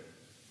error.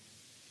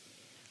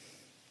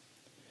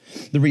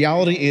 The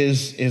reality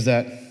is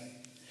that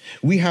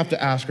we have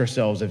to ask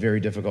ourselves a very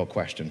difficult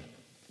question.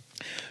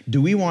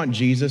 Do we want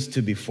Jesus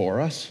to be for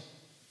us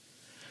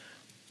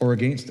or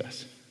against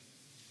us?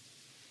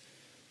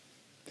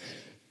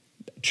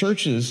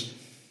 Churches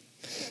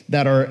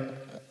that are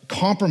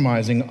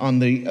compromising on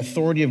the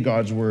authority of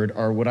God's word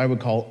are what I would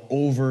call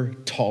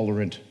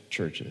over-tolerant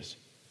churches.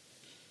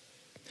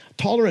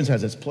 Tolerance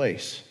has its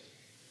place.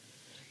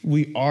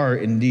 We are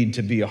indeed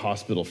to be a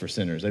hospital for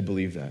sinners. I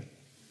believe that.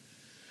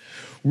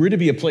 We're to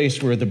be a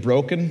place where the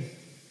broken,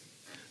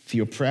 the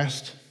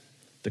oppressed,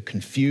 the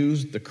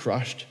confused, the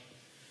crushed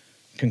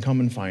can come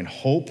and find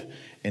hope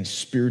and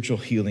spiritual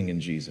healing in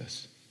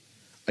Jesus.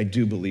 I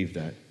do believe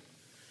that.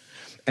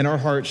 And our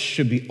hearts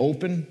should be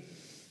open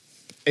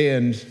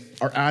and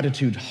our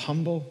attitude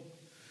humble,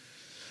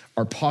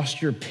 our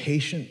posture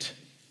patient,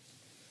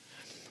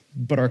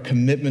 but our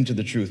commitment to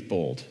the truth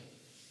bold.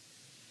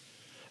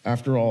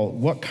 After all,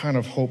 what kind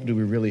of hope do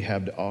we really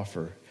have to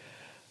offer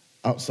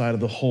outside of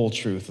the whole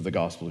truth of the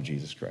gospel of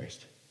Jesus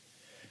Christ?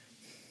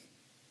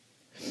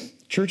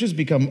 Churches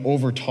become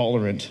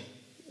over-tolerant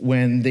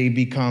when they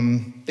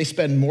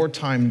spend more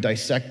time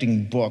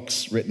dissecting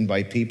books written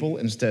by people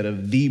instead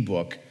of the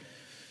book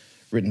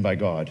written by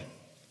God.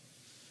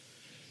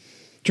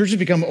 Churches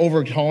become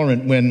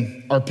over-tolerant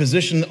when our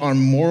position on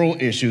moral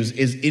issues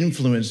is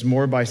influenced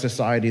more by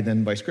society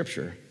than by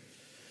Scripture.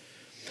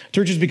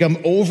 Churches become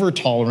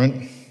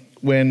over-tolerant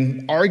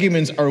when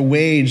arguments are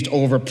waged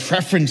over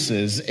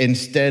preferences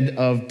instead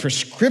of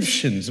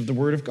prescriptions of the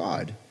Word of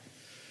God.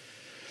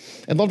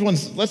 And loved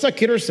ones, let's not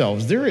kid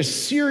ourselves. There is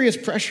serious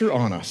pressure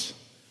on us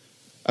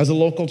as a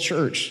local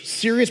church,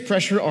 serious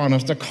pressure on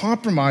us to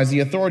compromise the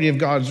authority of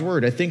God's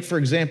Word. I think, for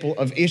example,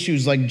 of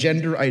issues like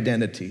gender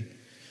identity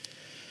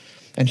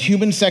and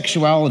human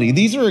sexuality.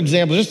 These are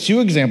examples, just two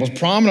examples,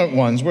 prominent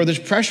ones, where there's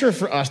pressure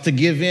for us to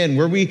give in,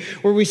 where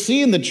we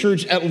see in the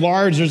church at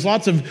large, there's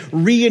lots of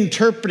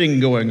reinterpreting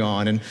going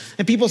on, and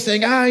people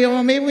saying,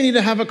 maybe we need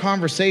to have a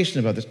conversation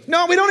about this.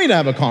 No, we don't need to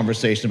have a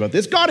conversation about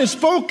this. God has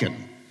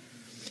spoken.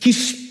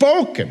 He's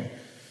spoken.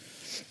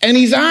 And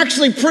he's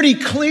actually pretty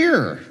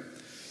clear.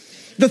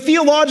 The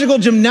theological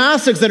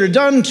gymnastics that are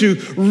done to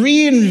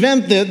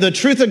reinvent the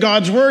truth of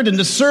God's word and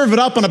to serve it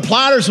up on a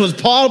platter so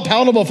it's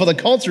palatable for the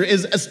culture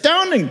is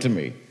astounding to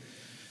me.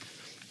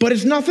 But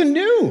it's nothing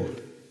new.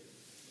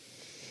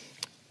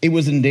 It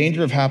was in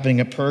danger of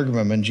happening at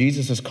Pergamum, and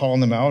Jesus is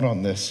calling them out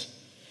on this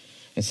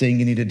and saying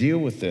you need to deal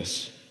with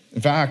this.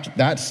 In fact,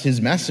 that's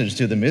his message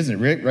to them,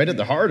 isn't it? Right at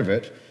the heart of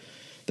it.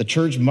 The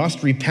church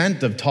must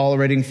repent of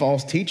tolerating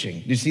false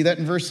teaching. Do you see that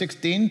in verse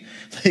 16?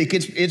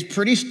 It's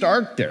pretty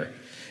stark there.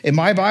 In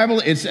my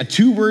Bible, it's a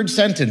 2-word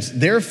sentence.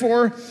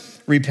 Therefore,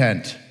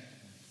 repent.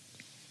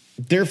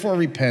 Therefore,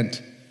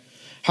 repent.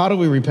 How do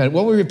we repent?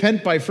 Well, we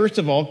repent by, first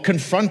of all,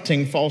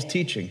 confronting false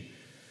teaching.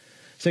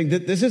 Saying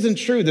that this isn't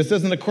true. This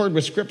doesn't accord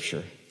with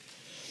Scripture.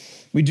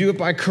 We do it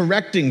by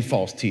correcting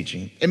false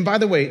teaching. And by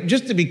the way,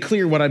 just to be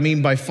clear what I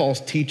mean by false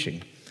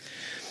teaching,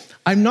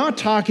 I'm not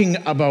talking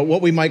about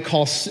what we might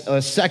call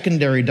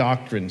secondary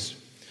doctrines.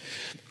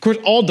 Of course,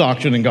 all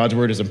doctrine in God's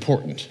word is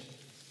important.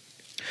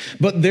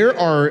 But there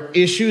are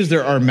issues,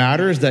 there are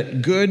matters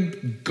that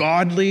good,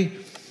 godly,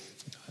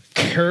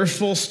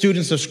 careful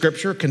students of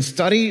Scripture can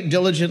study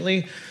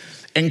diligently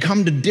and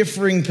come to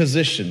differing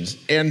positions.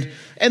 And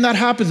that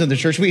happens in the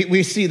church.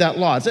 We see that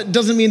lots. It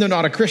doesn't mean they're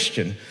not a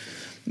Christian.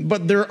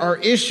 But there are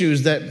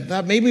issues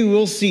that maybe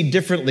we'll see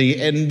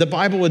differently, and the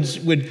Bible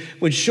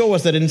would show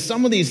us that in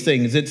some of these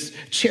things, it's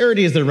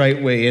charity is the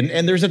right way,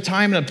 and there's a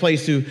time and a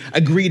place to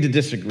agree to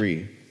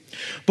disagree.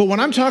 But when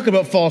I'm talking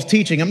about false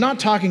teaching, I'm not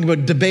talking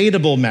about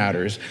debatable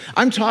matters.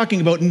 I'm talking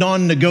about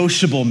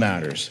non-negotiable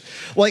matters,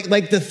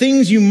 like the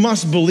things you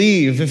must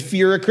believe if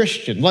you're a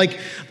Christian, like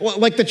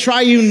the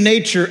triune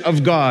nature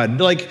of God,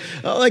 like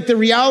the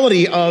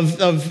reality of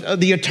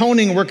the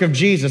atoning work of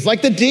Jesus,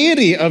 like the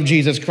deity of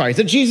Jesus Christ,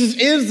 that Jesus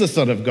is the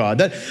Son of God,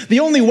 that the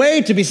only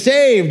way to be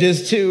saved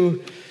is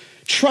to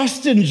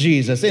trust in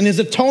Jesus and his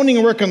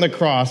atoning work on the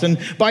cross and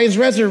by his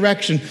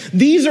resurrection.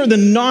 These are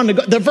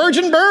the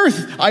virgin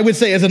birth, I would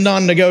say, is a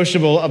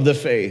non-negotiable of the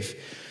faith.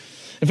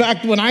 In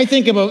fact, when I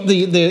think about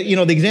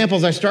the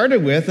examples I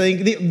started with, I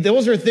think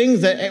those are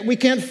things that we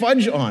can't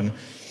fudge on.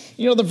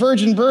 The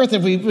virgin birth,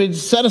 if we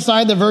set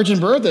aside the virgin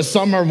birth, as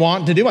some are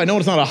wont to do, I know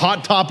it's not a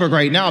hot topic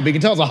right now, but you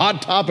can tell it's a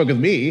hot topic with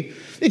me.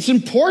 It's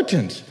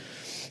important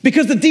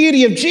because the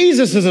deity of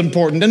Jesus is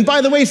important. And by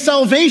the way,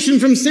 salvation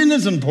from sin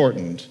is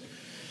important.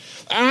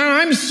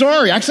 I'm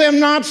sorry. Actually, I'm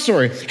not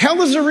sorry.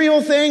 Hell is a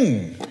real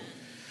thing.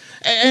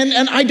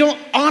 And I don't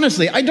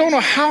know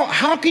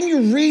how can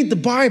you read the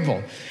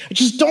Bible? I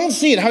just don't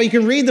see it, how you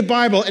can read the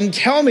Bible and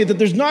tell me that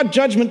there's not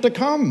judgment to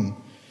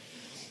come.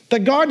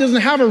 That God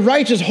doesn't have a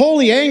righteous,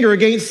 holy anger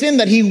against sin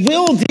that he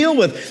will deal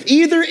with,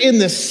 either in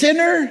the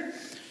sinner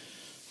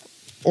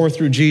or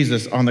through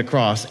Jesus on the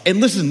cross. And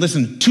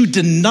listen, to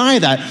deny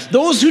that,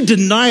 those who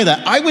deny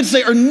that, I would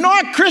say are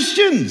not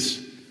Christians.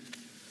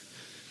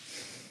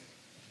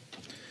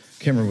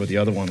 Can't remember what the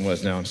other one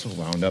was now. I'm so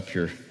wound up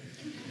here.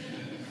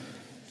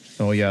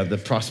 Oh yeah, the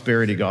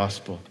prosperity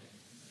gospel.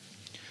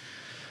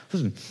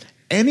 Listen,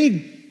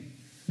 any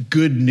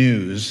good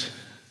news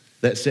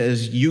that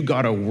says you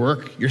got to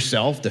work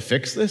yourself to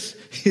fix this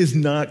is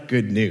not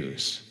good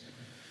news.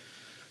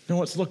 No,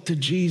 let's look to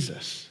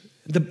Jesus.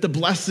 The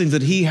blessings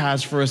that he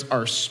has for us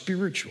are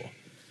spiritual.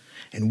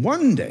 And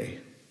one day,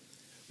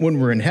 when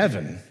we're in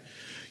heaven,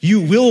 you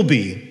will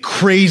be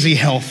crazy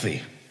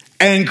healthy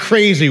and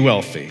crazy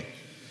wealthy.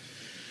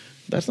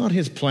 That's not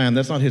his plan.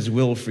 That's not his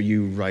will for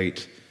you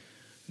right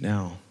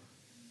now.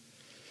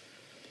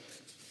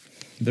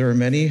 There are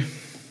many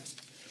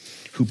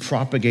who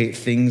propagate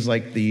things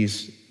like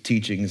these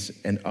teachings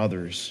and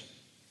others,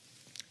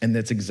 and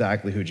that's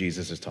exactly who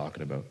Jesus is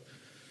talking about.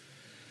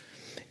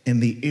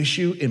 And the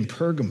issue in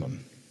Pergamum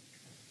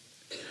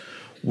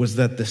was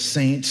that the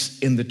saints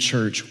in the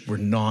church were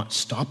not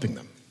stopping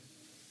them.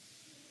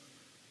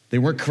 They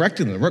weren't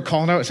correcting them. They weren't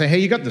calling out and saying, hey,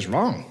 you got this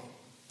wrong.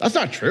 That's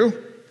not true.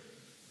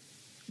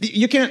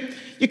 You can't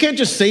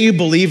just say you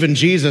believe in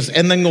Jesus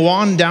and then go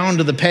on down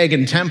to the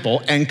pagan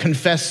temple and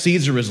confess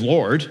Caesar as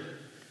Lord.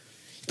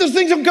 Those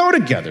things don't go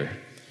together.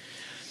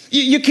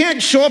 You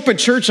can't show up at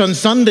church on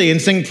Sunday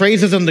and sing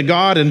praises unto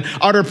God and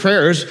utter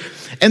prayers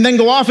and then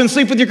go off and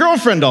sleep with your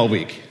girlfriend all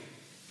week.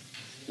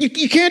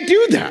 You can't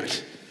do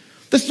that.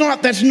 That's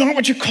not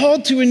what you're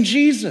called to in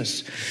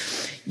Jesus.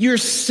 You're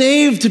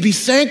saved to be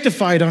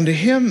sanctified unto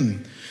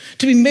him,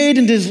 to be made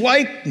into his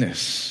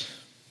likeness.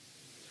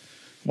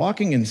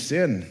 Walking in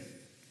sin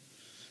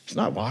is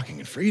not walking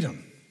in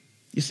freedom.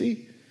 You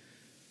see,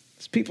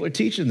 these people are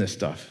teaching this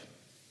stuff,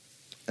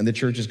 and the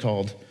church is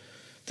called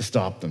to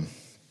stop them,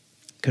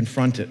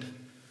 confront it,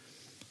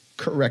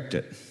 correct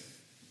it,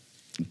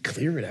 and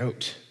clear it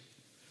out.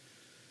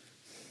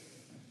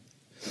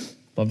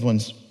 Loved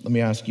ones, let me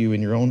ask you,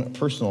 in your own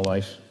personal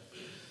life,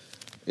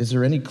 is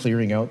there any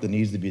clearing out that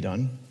needs to be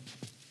done?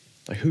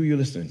 Like, who are you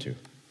listening to?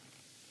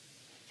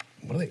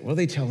 What are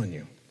they telling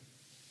you?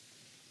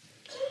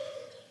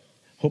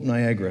 Hope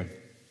Niagara,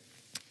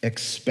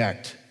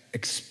 expect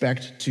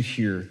to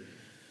hear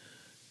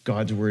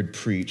God's word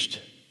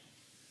preached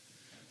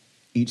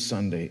each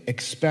Sunday.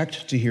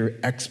 Expect to hear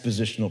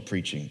expositional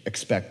preaching.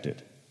 Expect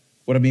it.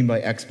 What I mean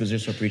by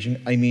expositional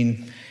preaching, I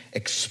mean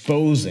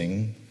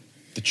exposing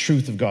the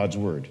truth of God's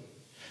word.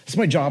 That's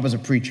my job as a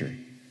preacher.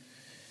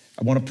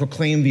 I want to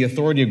proclaim the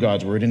authority of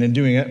God's word, and in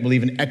doing it, I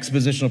believe in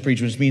expositional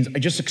preaching, which means I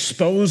just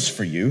expose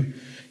for you.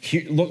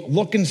 Here,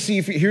 look and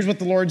see. Here's what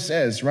the Lord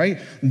says,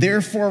 right?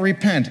 Therefore,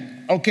 repent.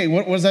 Okay,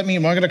 what does that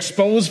mean? Well, I'm going to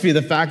expose for you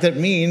the fact that it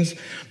means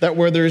that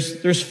where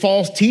there's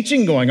false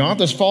teaching going on,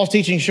 this false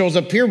teaching shows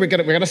up here, we got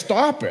to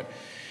stop it.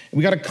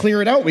 We got to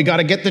clear it out. We got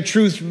to get the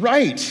truth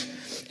right.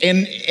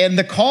 And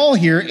the call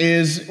here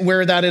is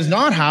where that is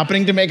not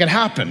happening to make it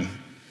happen.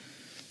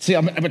 See,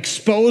 I'm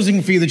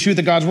exposing for you the truth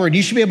of God's word.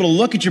 You should be able to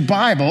look at your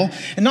Bible,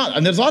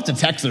 and there's lots of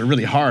texts that are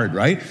really hard,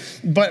 right?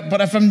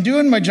 But if I'm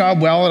doing my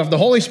job well, and if the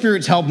Holy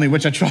Spirit's helped me,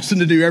 which I trust him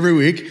to do every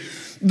week,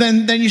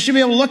 then you should be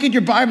able to look at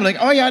your Bible like,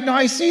 oh yeah, no,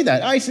 I see that.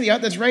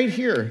 That's right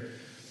here.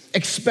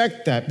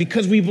 Expect that,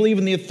 because we believe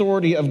in the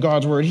authority of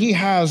God's word. He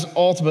has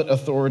ultimate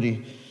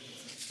authority.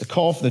 The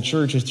call for the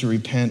church is to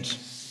repent.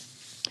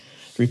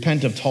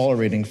 Repent of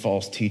tolerating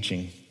false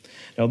teaching.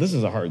 Now, this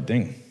is a hard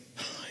thing.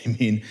 I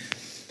mean,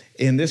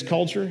 in this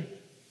culture,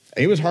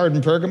 it was hard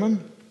in Pergamum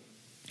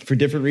for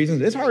different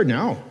reasons. It's hard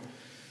now.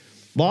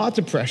 Lots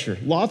of pressure,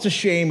 lots of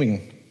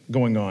shaming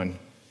going on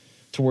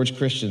towards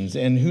Christians,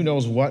 and who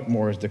knows what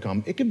more is to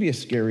come. It can be a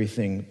scary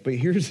thing, but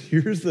here's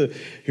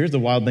the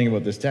wild thing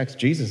about this text.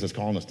 Jesus is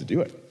calling us to do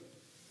it.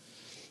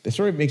 This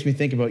sort of makes me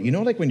think about,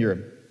 like when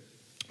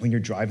you're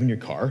driving your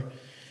car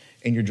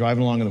and you're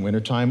driving along in the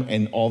wintertime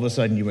and all of a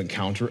sudden you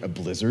encounter a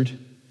blizzard.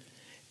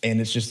 And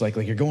it's just like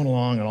you're going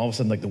along and all of a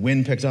sudden the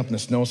wind picks up and the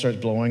snow starts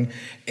blowing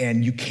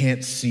and you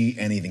can't see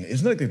anything.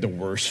 Isn't that like the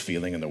worst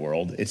feeling in the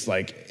world? It's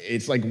like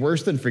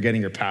worse than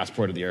forgetting your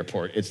passport at the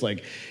airport. It's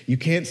like you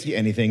can't see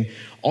anything.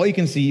 All you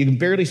can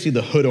barely see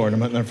the hood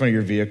ornament in front of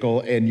your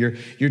vehicle, and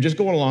you're just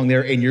going along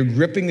there and you're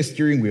gripping the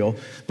steering wheel.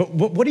 But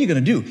what are you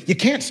going to do? You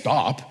can't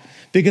stop.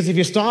 Because if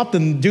you stop,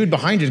 then the dude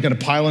behind you is going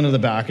to pile into the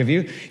back of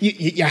you.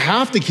 You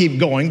have to keep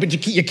going,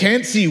 but you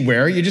can't see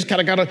where. You just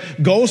kind of got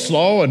to go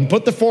slow and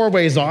put the four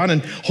ways on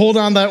and hold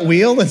on that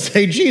wheel and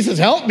say, Jesus,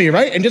 help me,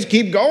 right? And just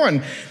keep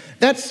going.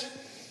 That's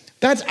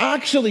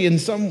actually, in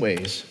some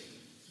ways,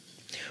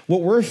 what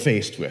we're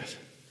faced with.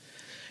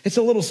 It's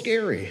a little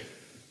scary.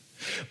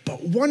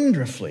 But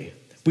wonderfully,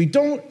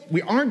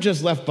 we aren't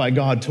just left by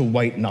God to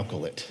white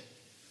knuckle it.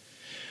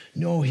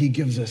 No, he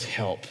gives us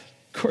help.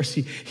 Of course,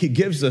 he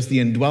gives us the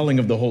indwelling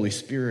of the Holy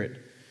Spirit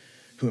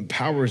who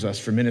empowers us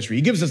for ministry.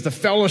 He gives us the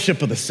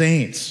fellowship of the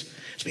saints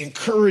so we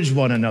encourage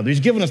one another. He's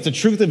given us the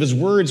truth of his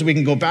word so we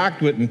can go back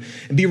to it and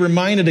be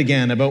reminded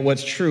again about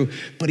what's true.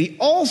 But he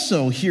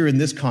also, here in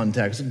this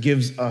context,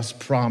 gives us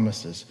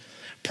promises.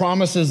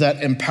 Promises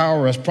that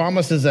empower us,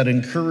 promises that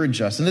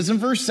encourage us. And it's in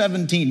verse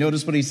 17.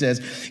 Notice what he says.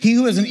 He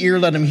who has an ear,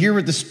 let him hear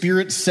what the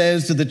Spirit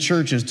says to the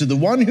churches. To the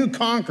one who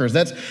conquers,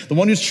 that's the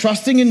one who's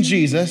trusting in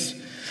Jesus,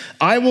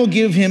 I will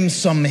give him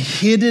some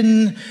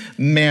hidden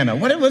manna.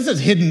 What is this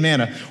hidden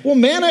manna? Well,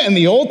 manna in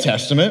the Old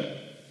Testament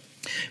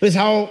It was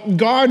how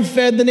God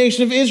fed the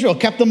nation of Israel,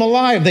 kept them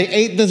alive. They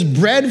ate this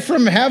bread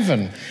from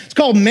heaven. It's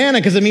called manna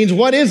because it means,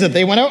 what is it?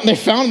 They went out and they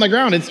found it on the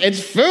ground.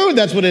 It's food,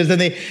 that's what it is,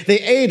 and they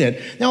ate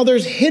it. Now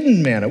there's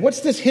hidden manna. What's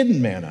this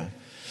hidden manna?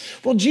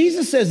 Well,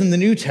 Jesus says in the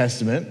New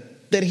Testament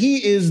that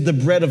he is the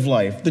bread of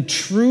life, the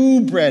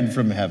true bread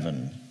from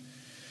heaven.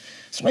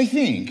 So I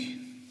think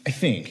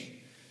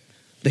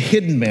the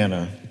hidden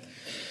manna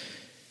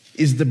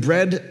is the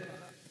bread,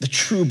 the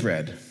true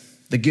bread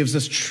that gives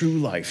us true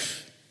life.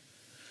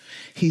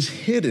 He's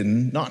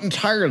hidden, not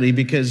entirely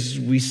because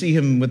we see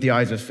him with the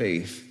eyes of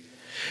faith,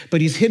 but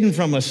he's hidden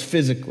from us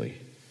physically.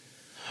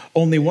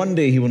 Only one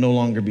day he will no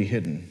longer be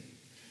hidden,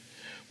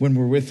 when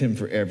we're with him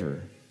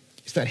forever.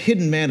 It's that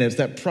hidden manna, it's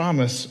that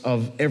promise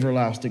of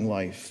everlasting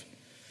life.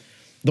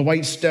 The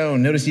white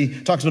stone, notice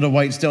he talks about a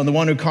white stone. The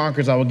one who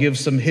conquers, I will give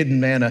some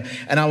hidden manna,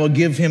 and I will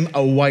give him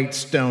a white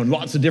stone.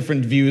 Lots of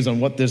different views on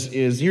what this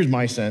is. Here's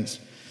my sense.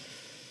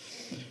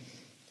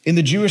 In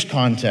the Jewish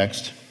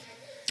context,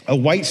 a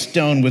white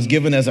stone was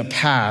given as a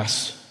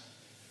pass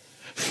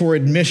for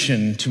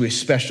admission to a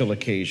special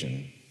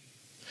occasion.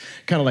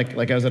 Kind of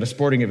like I was at a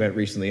sporting event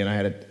recently, and I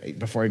had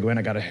before I go in,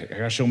 I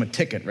gotta show them a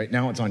ticket. Right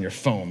now, it's on your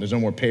phone. There's no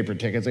more paper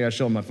tickets. I gotta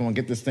show them my phone.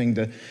 Get this thing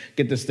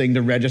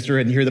to register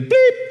it, and you hear the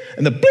beep,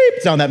 and the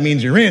beep sound. That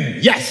means you're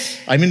in.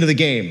 Yes, I'm into the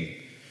game.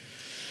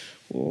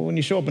 Well, when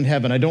you show up in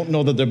heaven, I don't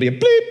know that there'll be a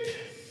bleep,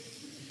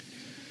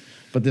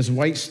 but this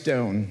white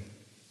stone,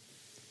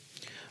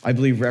 I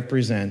believe,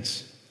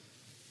 represents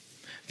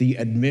the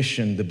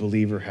admission the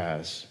believer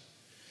has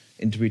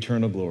into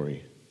eternal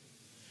glory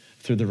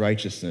through the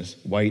righteousness,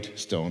 white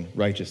stone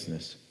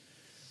righteousness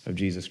of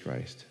Jesus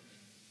Christ.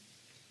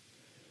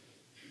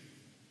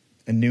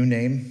 A new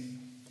name.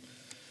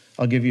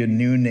 I'll give you a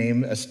new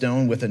name, a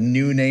stone with a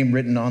new name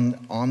written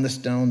on the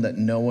stone that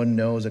no one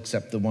knows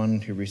except the one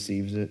who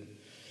receives it.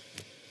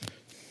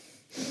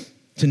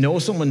 To know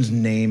someone's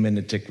name in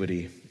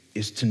antiquity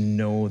is to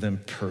know them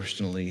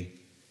personally,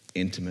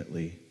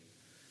 intimately.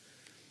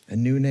 A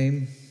new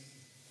name?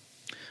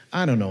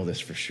 I don't know this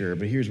for sure,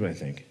 but here's what I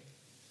think.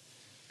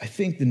 I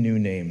think the new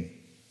name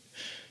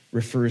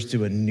refers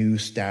to a new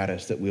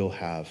status that we'll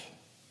have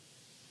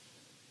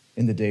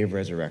in the day of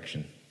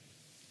resurrection,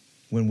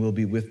 when we'll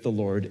be with the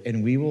Lord,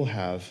 and we will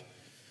have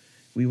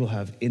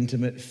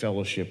intimate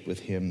fellowship with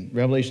him.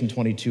 Revelation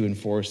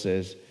 22:4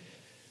 says,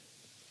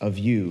 of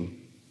you,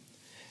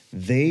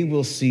 they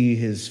will see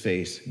his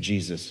face,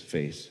 Jesus'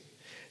 face.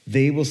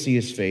 They will see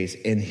his face,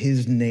 and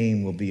his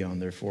name will be on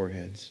their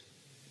foreheads.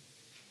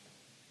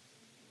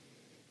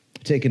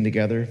 Taken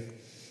together,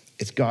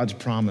 it's God's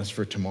promise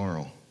for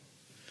tomorrow,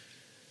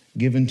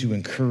 given to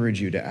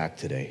encourage you to act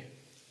today.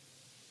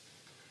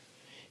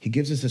 He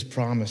gives us his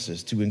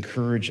promises to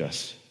encourage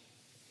us.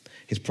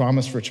 His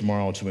promise for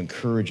tomorrow to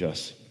encourage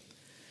us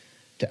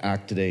to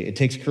act today. It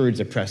takes courage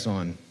to press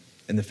on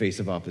in the face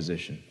of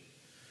opposition.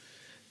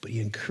 But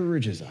he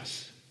encourages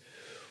us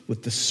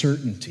with the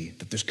certainty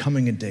that there's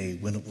coming a day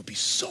when it will be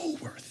so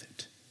worth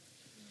it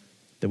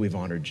that we've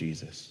honored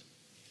Jesus.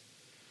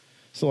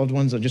 So, loved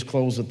ones, I'll just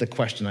close with the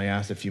question I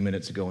asked a few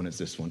minutes ago, and it's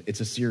this one. It's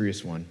a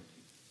serious one.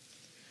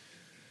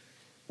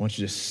 I want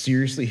you to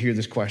seriously hear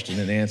this question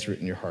and answer it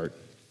in your heart.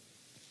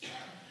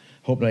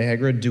 Hope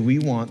Niagara, do we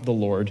want the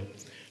Lord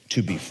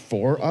to be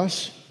for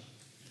us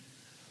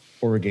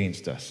or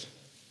against us?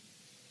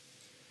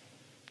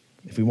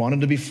 If we want him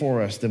to be for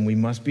us, then we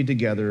must be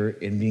together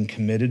in being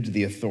committed to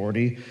the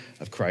authority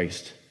of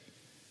Christ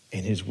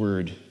and his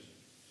word.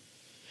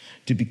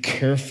 To be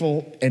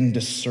careful and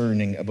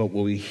discerning about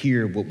what we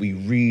hear, what we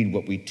read,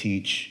 what we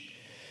teach.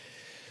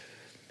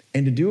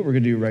 And to do what we're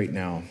going to do right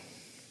now,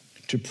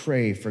 to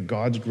pray for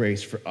God's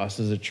grace for us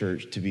as a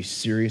church to be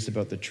serious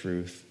about the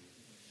truth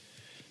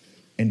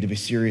and to be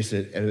serious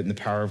in the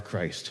power of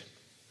Christ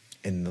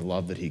and the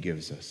love that he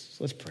gives us.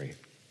 So let's pray.